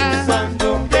buena?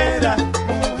 Sandunguera,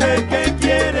 mujer que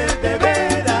quieres de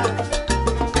veras.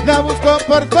 La busco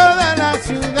por toda la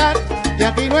ciudad y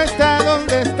aquí no está,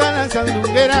 ¿dónde está la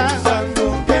sandunguera?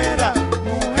 Sandunguera,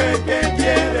 mujer que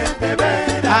quieres de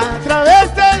veras. A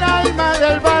través del alma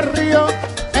del barrio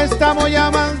estamos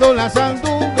llamando la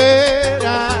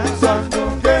sandunguera.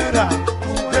 Sandunguera,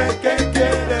 mujer que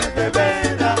quieres de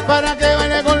veras. Para que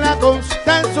baile con la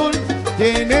Costa Azul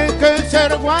tiene que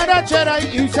ser guarachera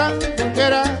y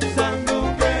sandunguera.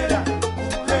 Sandunguera,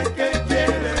 mujer que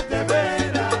quieres de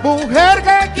veras. Mujer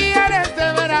que quieres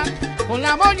de veras, con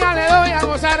la moña le doy a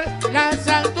gozar la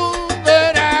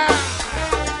sandunguera.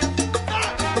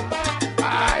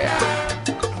 Ay,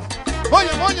 ay.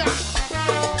 Moña, moña.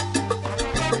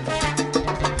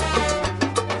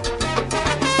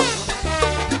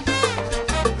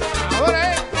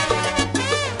 Ahora,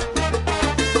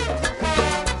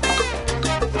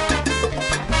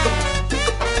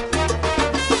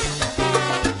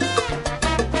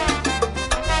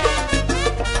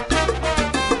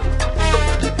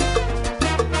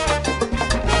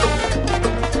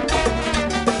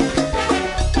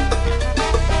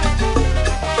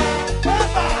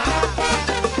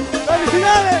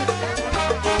 ¡Felicidades!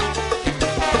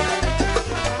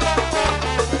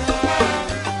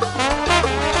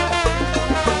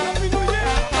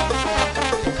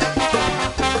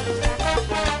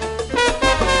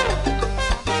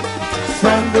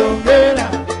 Sandunguera,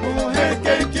 mujer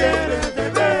que quieres de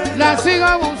veras. la sigo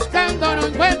buscando, no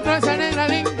encuentro esa negra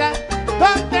linda.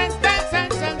 ¿Dónde está esa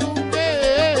sandunguera?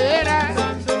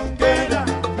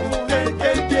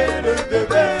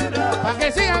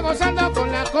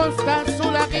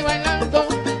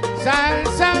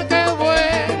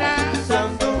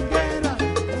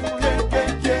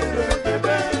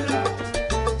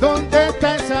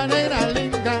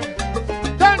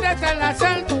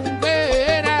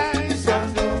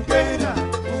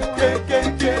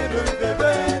 que quiero y de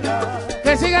veras.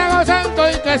 Que siga gozando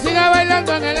y que siga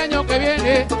bailando en el año que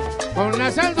viene con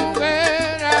la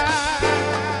sandunguera.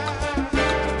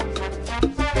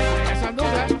 La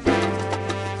sandunga.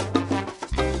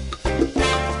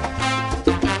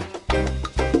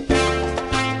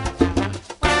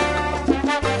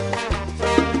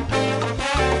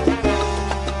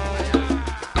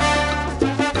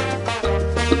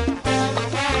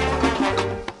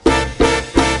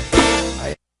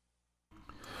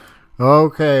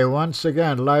 Okay, once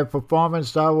again, live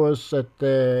performance. That was at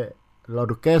the La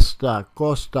Orquesta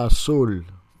Costa Azul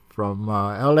from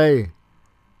LA,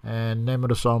 and name of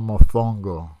the song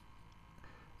Mofongo.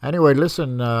 Anyway,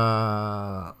 listen,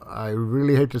 I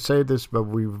really hate to say this, but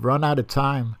we've run out of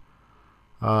time.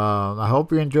 I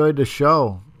hope you enjoyed the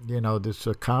show. You know, this is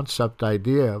a concept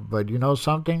idea, but you know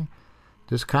something?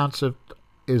 This concept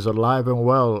is alive and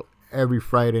well every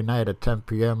Friday night at 10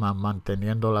 p.m. on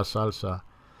Manteniendo la Salsa.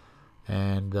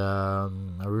 And I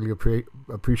really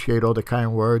appreciate all the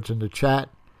kind words in the chat.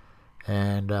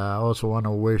 And I also want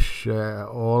to wish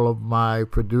all of my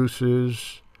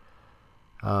producers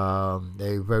a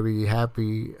very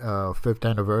happy 5th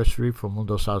anniversary for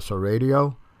Mundo Salsa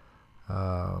Radio.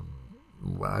 I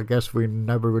guess we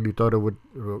never really thought it would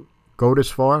go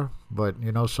this far, but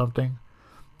you know something?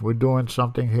 We're doing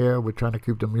something here. We're trying to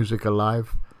keep the music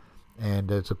alive. And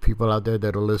there's people out there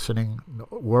that are listening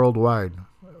worldwide.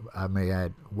 I may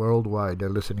add, worldwide. They're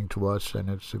listening to us, and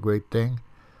it's a great thing,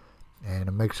 and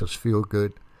it makes us feel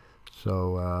good.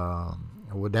 So,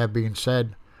 with that being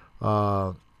said,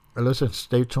 listen,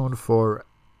 stay tuned for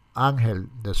Ángel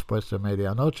Después de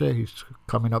Medianoche. He's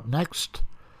coming up next.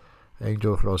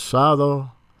 Angel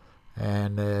Rosado.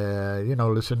 And, you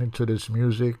know, listening to this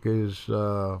music is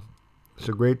it's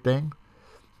a great thing.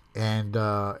 And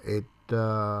how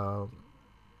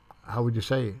would you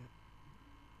say?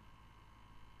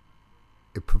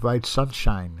 It provides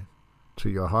sunshine to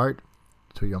your heart,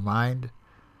 to your mind.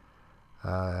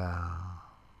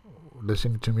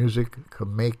 Listening to music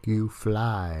can make you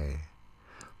fly.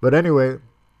 But anyway,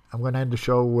 I'm going to end the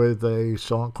show with a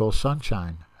song called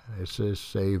Sunshine. This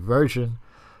is a version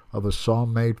of a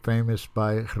song made famous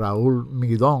by Raúl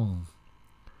Midón.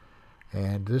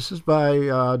 And this is by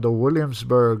the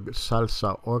Williamsburg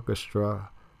Salsa Orchestra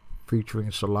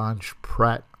featuring Solange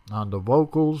Pratt on the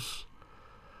vocals.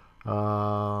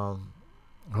 Hope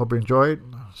you enjoyed.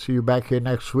 See you back here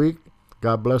next week.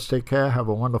 God bless. Take care. Have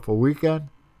a wonderful weekend.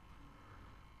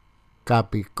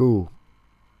 Capicu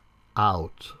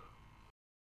out.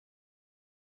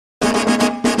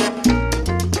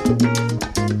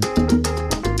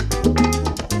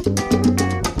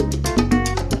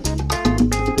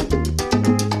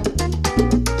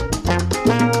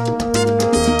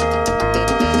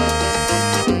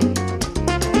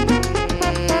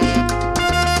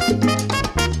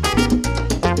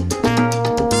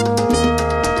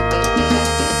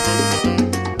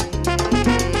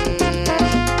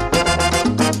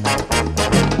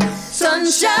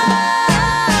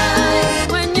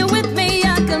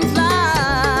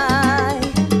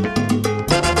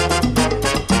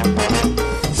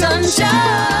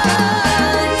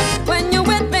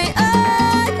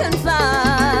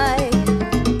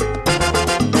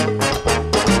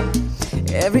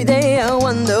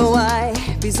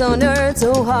 On earth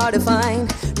so hard to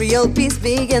find. Real peace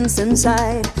begins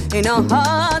inside, in our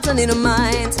hearts and in our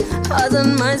minds. Hearts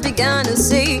and minds began to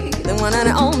see the one and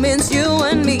all means you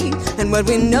and me, and what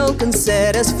we know can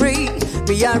set us free.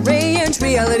 Rearrange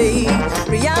reality.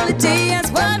 Reality is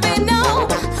what we know.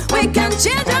 We can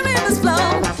change our rivers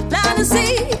flow. Plant the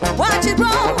seed, watch it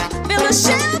grow. Build a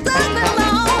shelter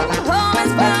below. Home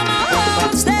is where my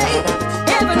home stay.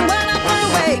 Even when I'm far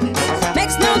away,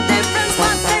 makes no difference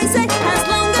what they say.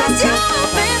 You'll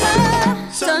be the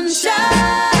sunshine.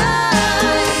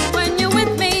 When you're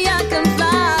with me, I can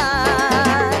fly.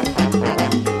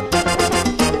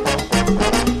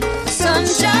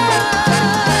 Sunshine.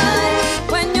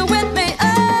 When you're with me, I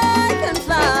can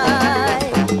fly.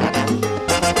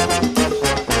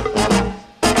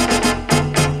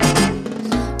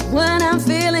 When I'm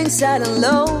feeling sad and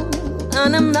low,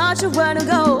 and I'm not sure where to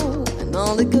go, and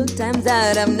all the good times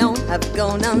that I've known have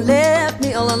gone and left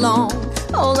me all alone.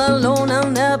 All alone I'll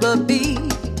never be,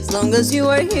 as long as you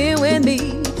are here with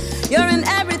me. You're in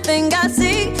everything I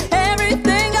see,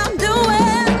 everything I'm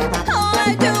doing. All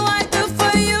I do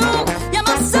for you. You're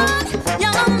my sun,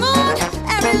 you're my moon,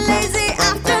 every lazy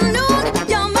afternoon.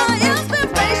 You're my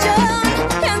inspiration.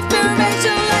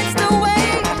 Inspiration lights the way,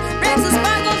 brings a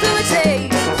sparkle to each day,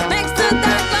 makes the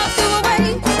dark clouds go away.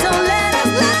 So let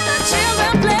the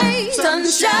children play.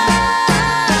 Sunshine,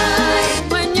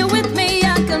 when you're with me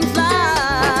I can fly.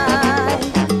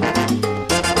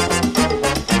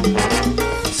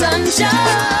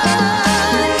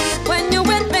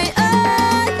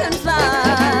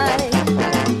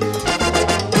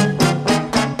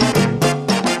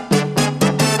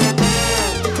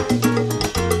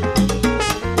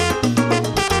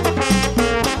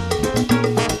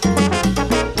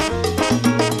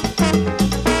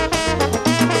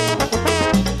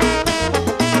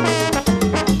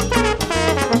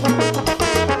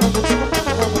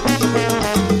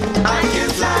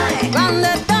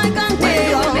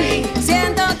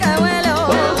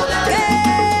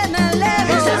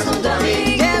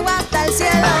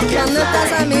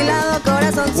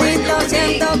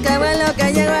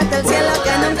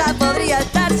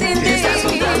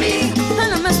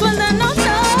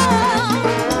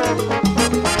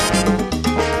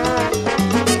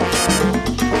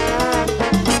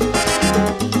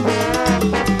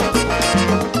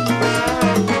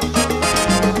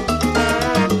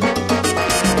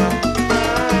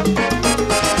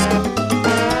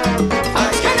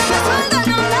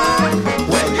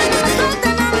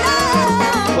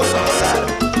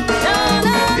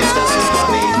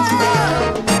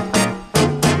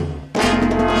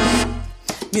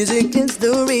 Music is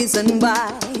the reason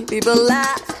why people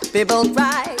laugh, people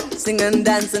cry, sing and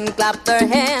dance and clap their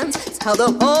hands. It's how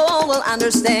the whole world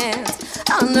understands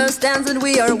that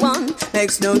we are one.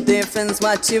 Makes no difference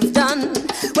what you've done.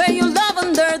 Where you love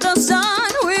under the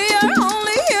sun, we are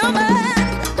only human.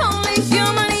 Only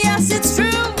human, yes, it's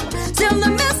true. Still the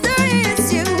mystery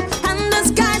is you. And the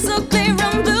sky so clear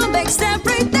and blue makes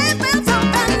every day feel so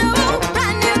brand new.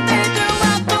 Brand new day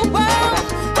throughout the world.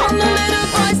 All the little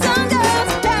boys and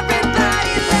girls,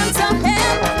 everybody lends a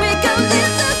hand. We can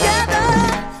live together.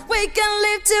 We can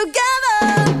live together.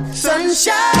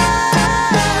 Sunshine,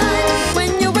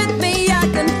 when you're with me I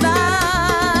can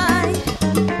fly.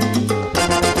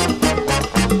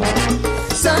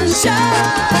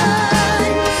 Sunshine,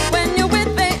 when you're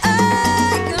with me I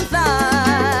can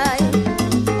fly.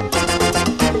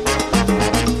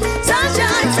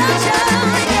 Sunshine,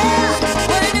 sunshine, yeah.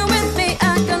 When you're with me I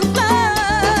can fly.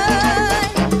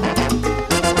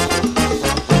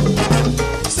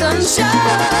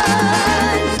 Sunshine,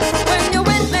 when you're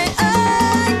with me I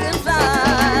can fly.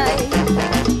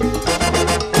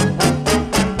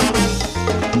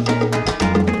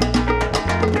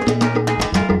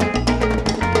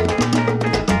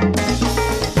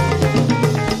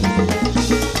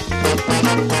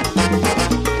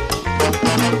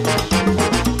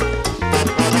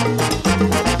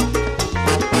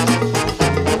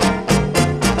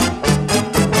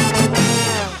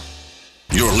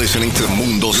 You're listening to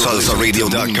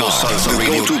MundoSalsaRadio.com, the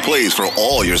go-to place for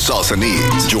all your salsa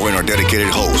needs. Join our dedicated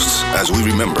hosts as we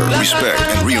remember, respect,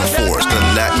 and reinforce the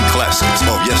Latin classics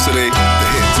of yesterday, the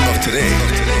hits of today,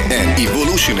 and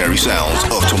evolutionary sounds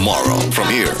of tomorrow from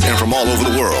here and from all over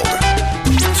the world.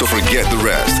 So forget the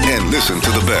rest and listen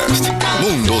to the best.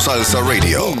 Mundo Salsa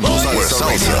Radio, where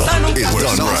salsa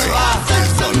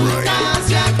is done right.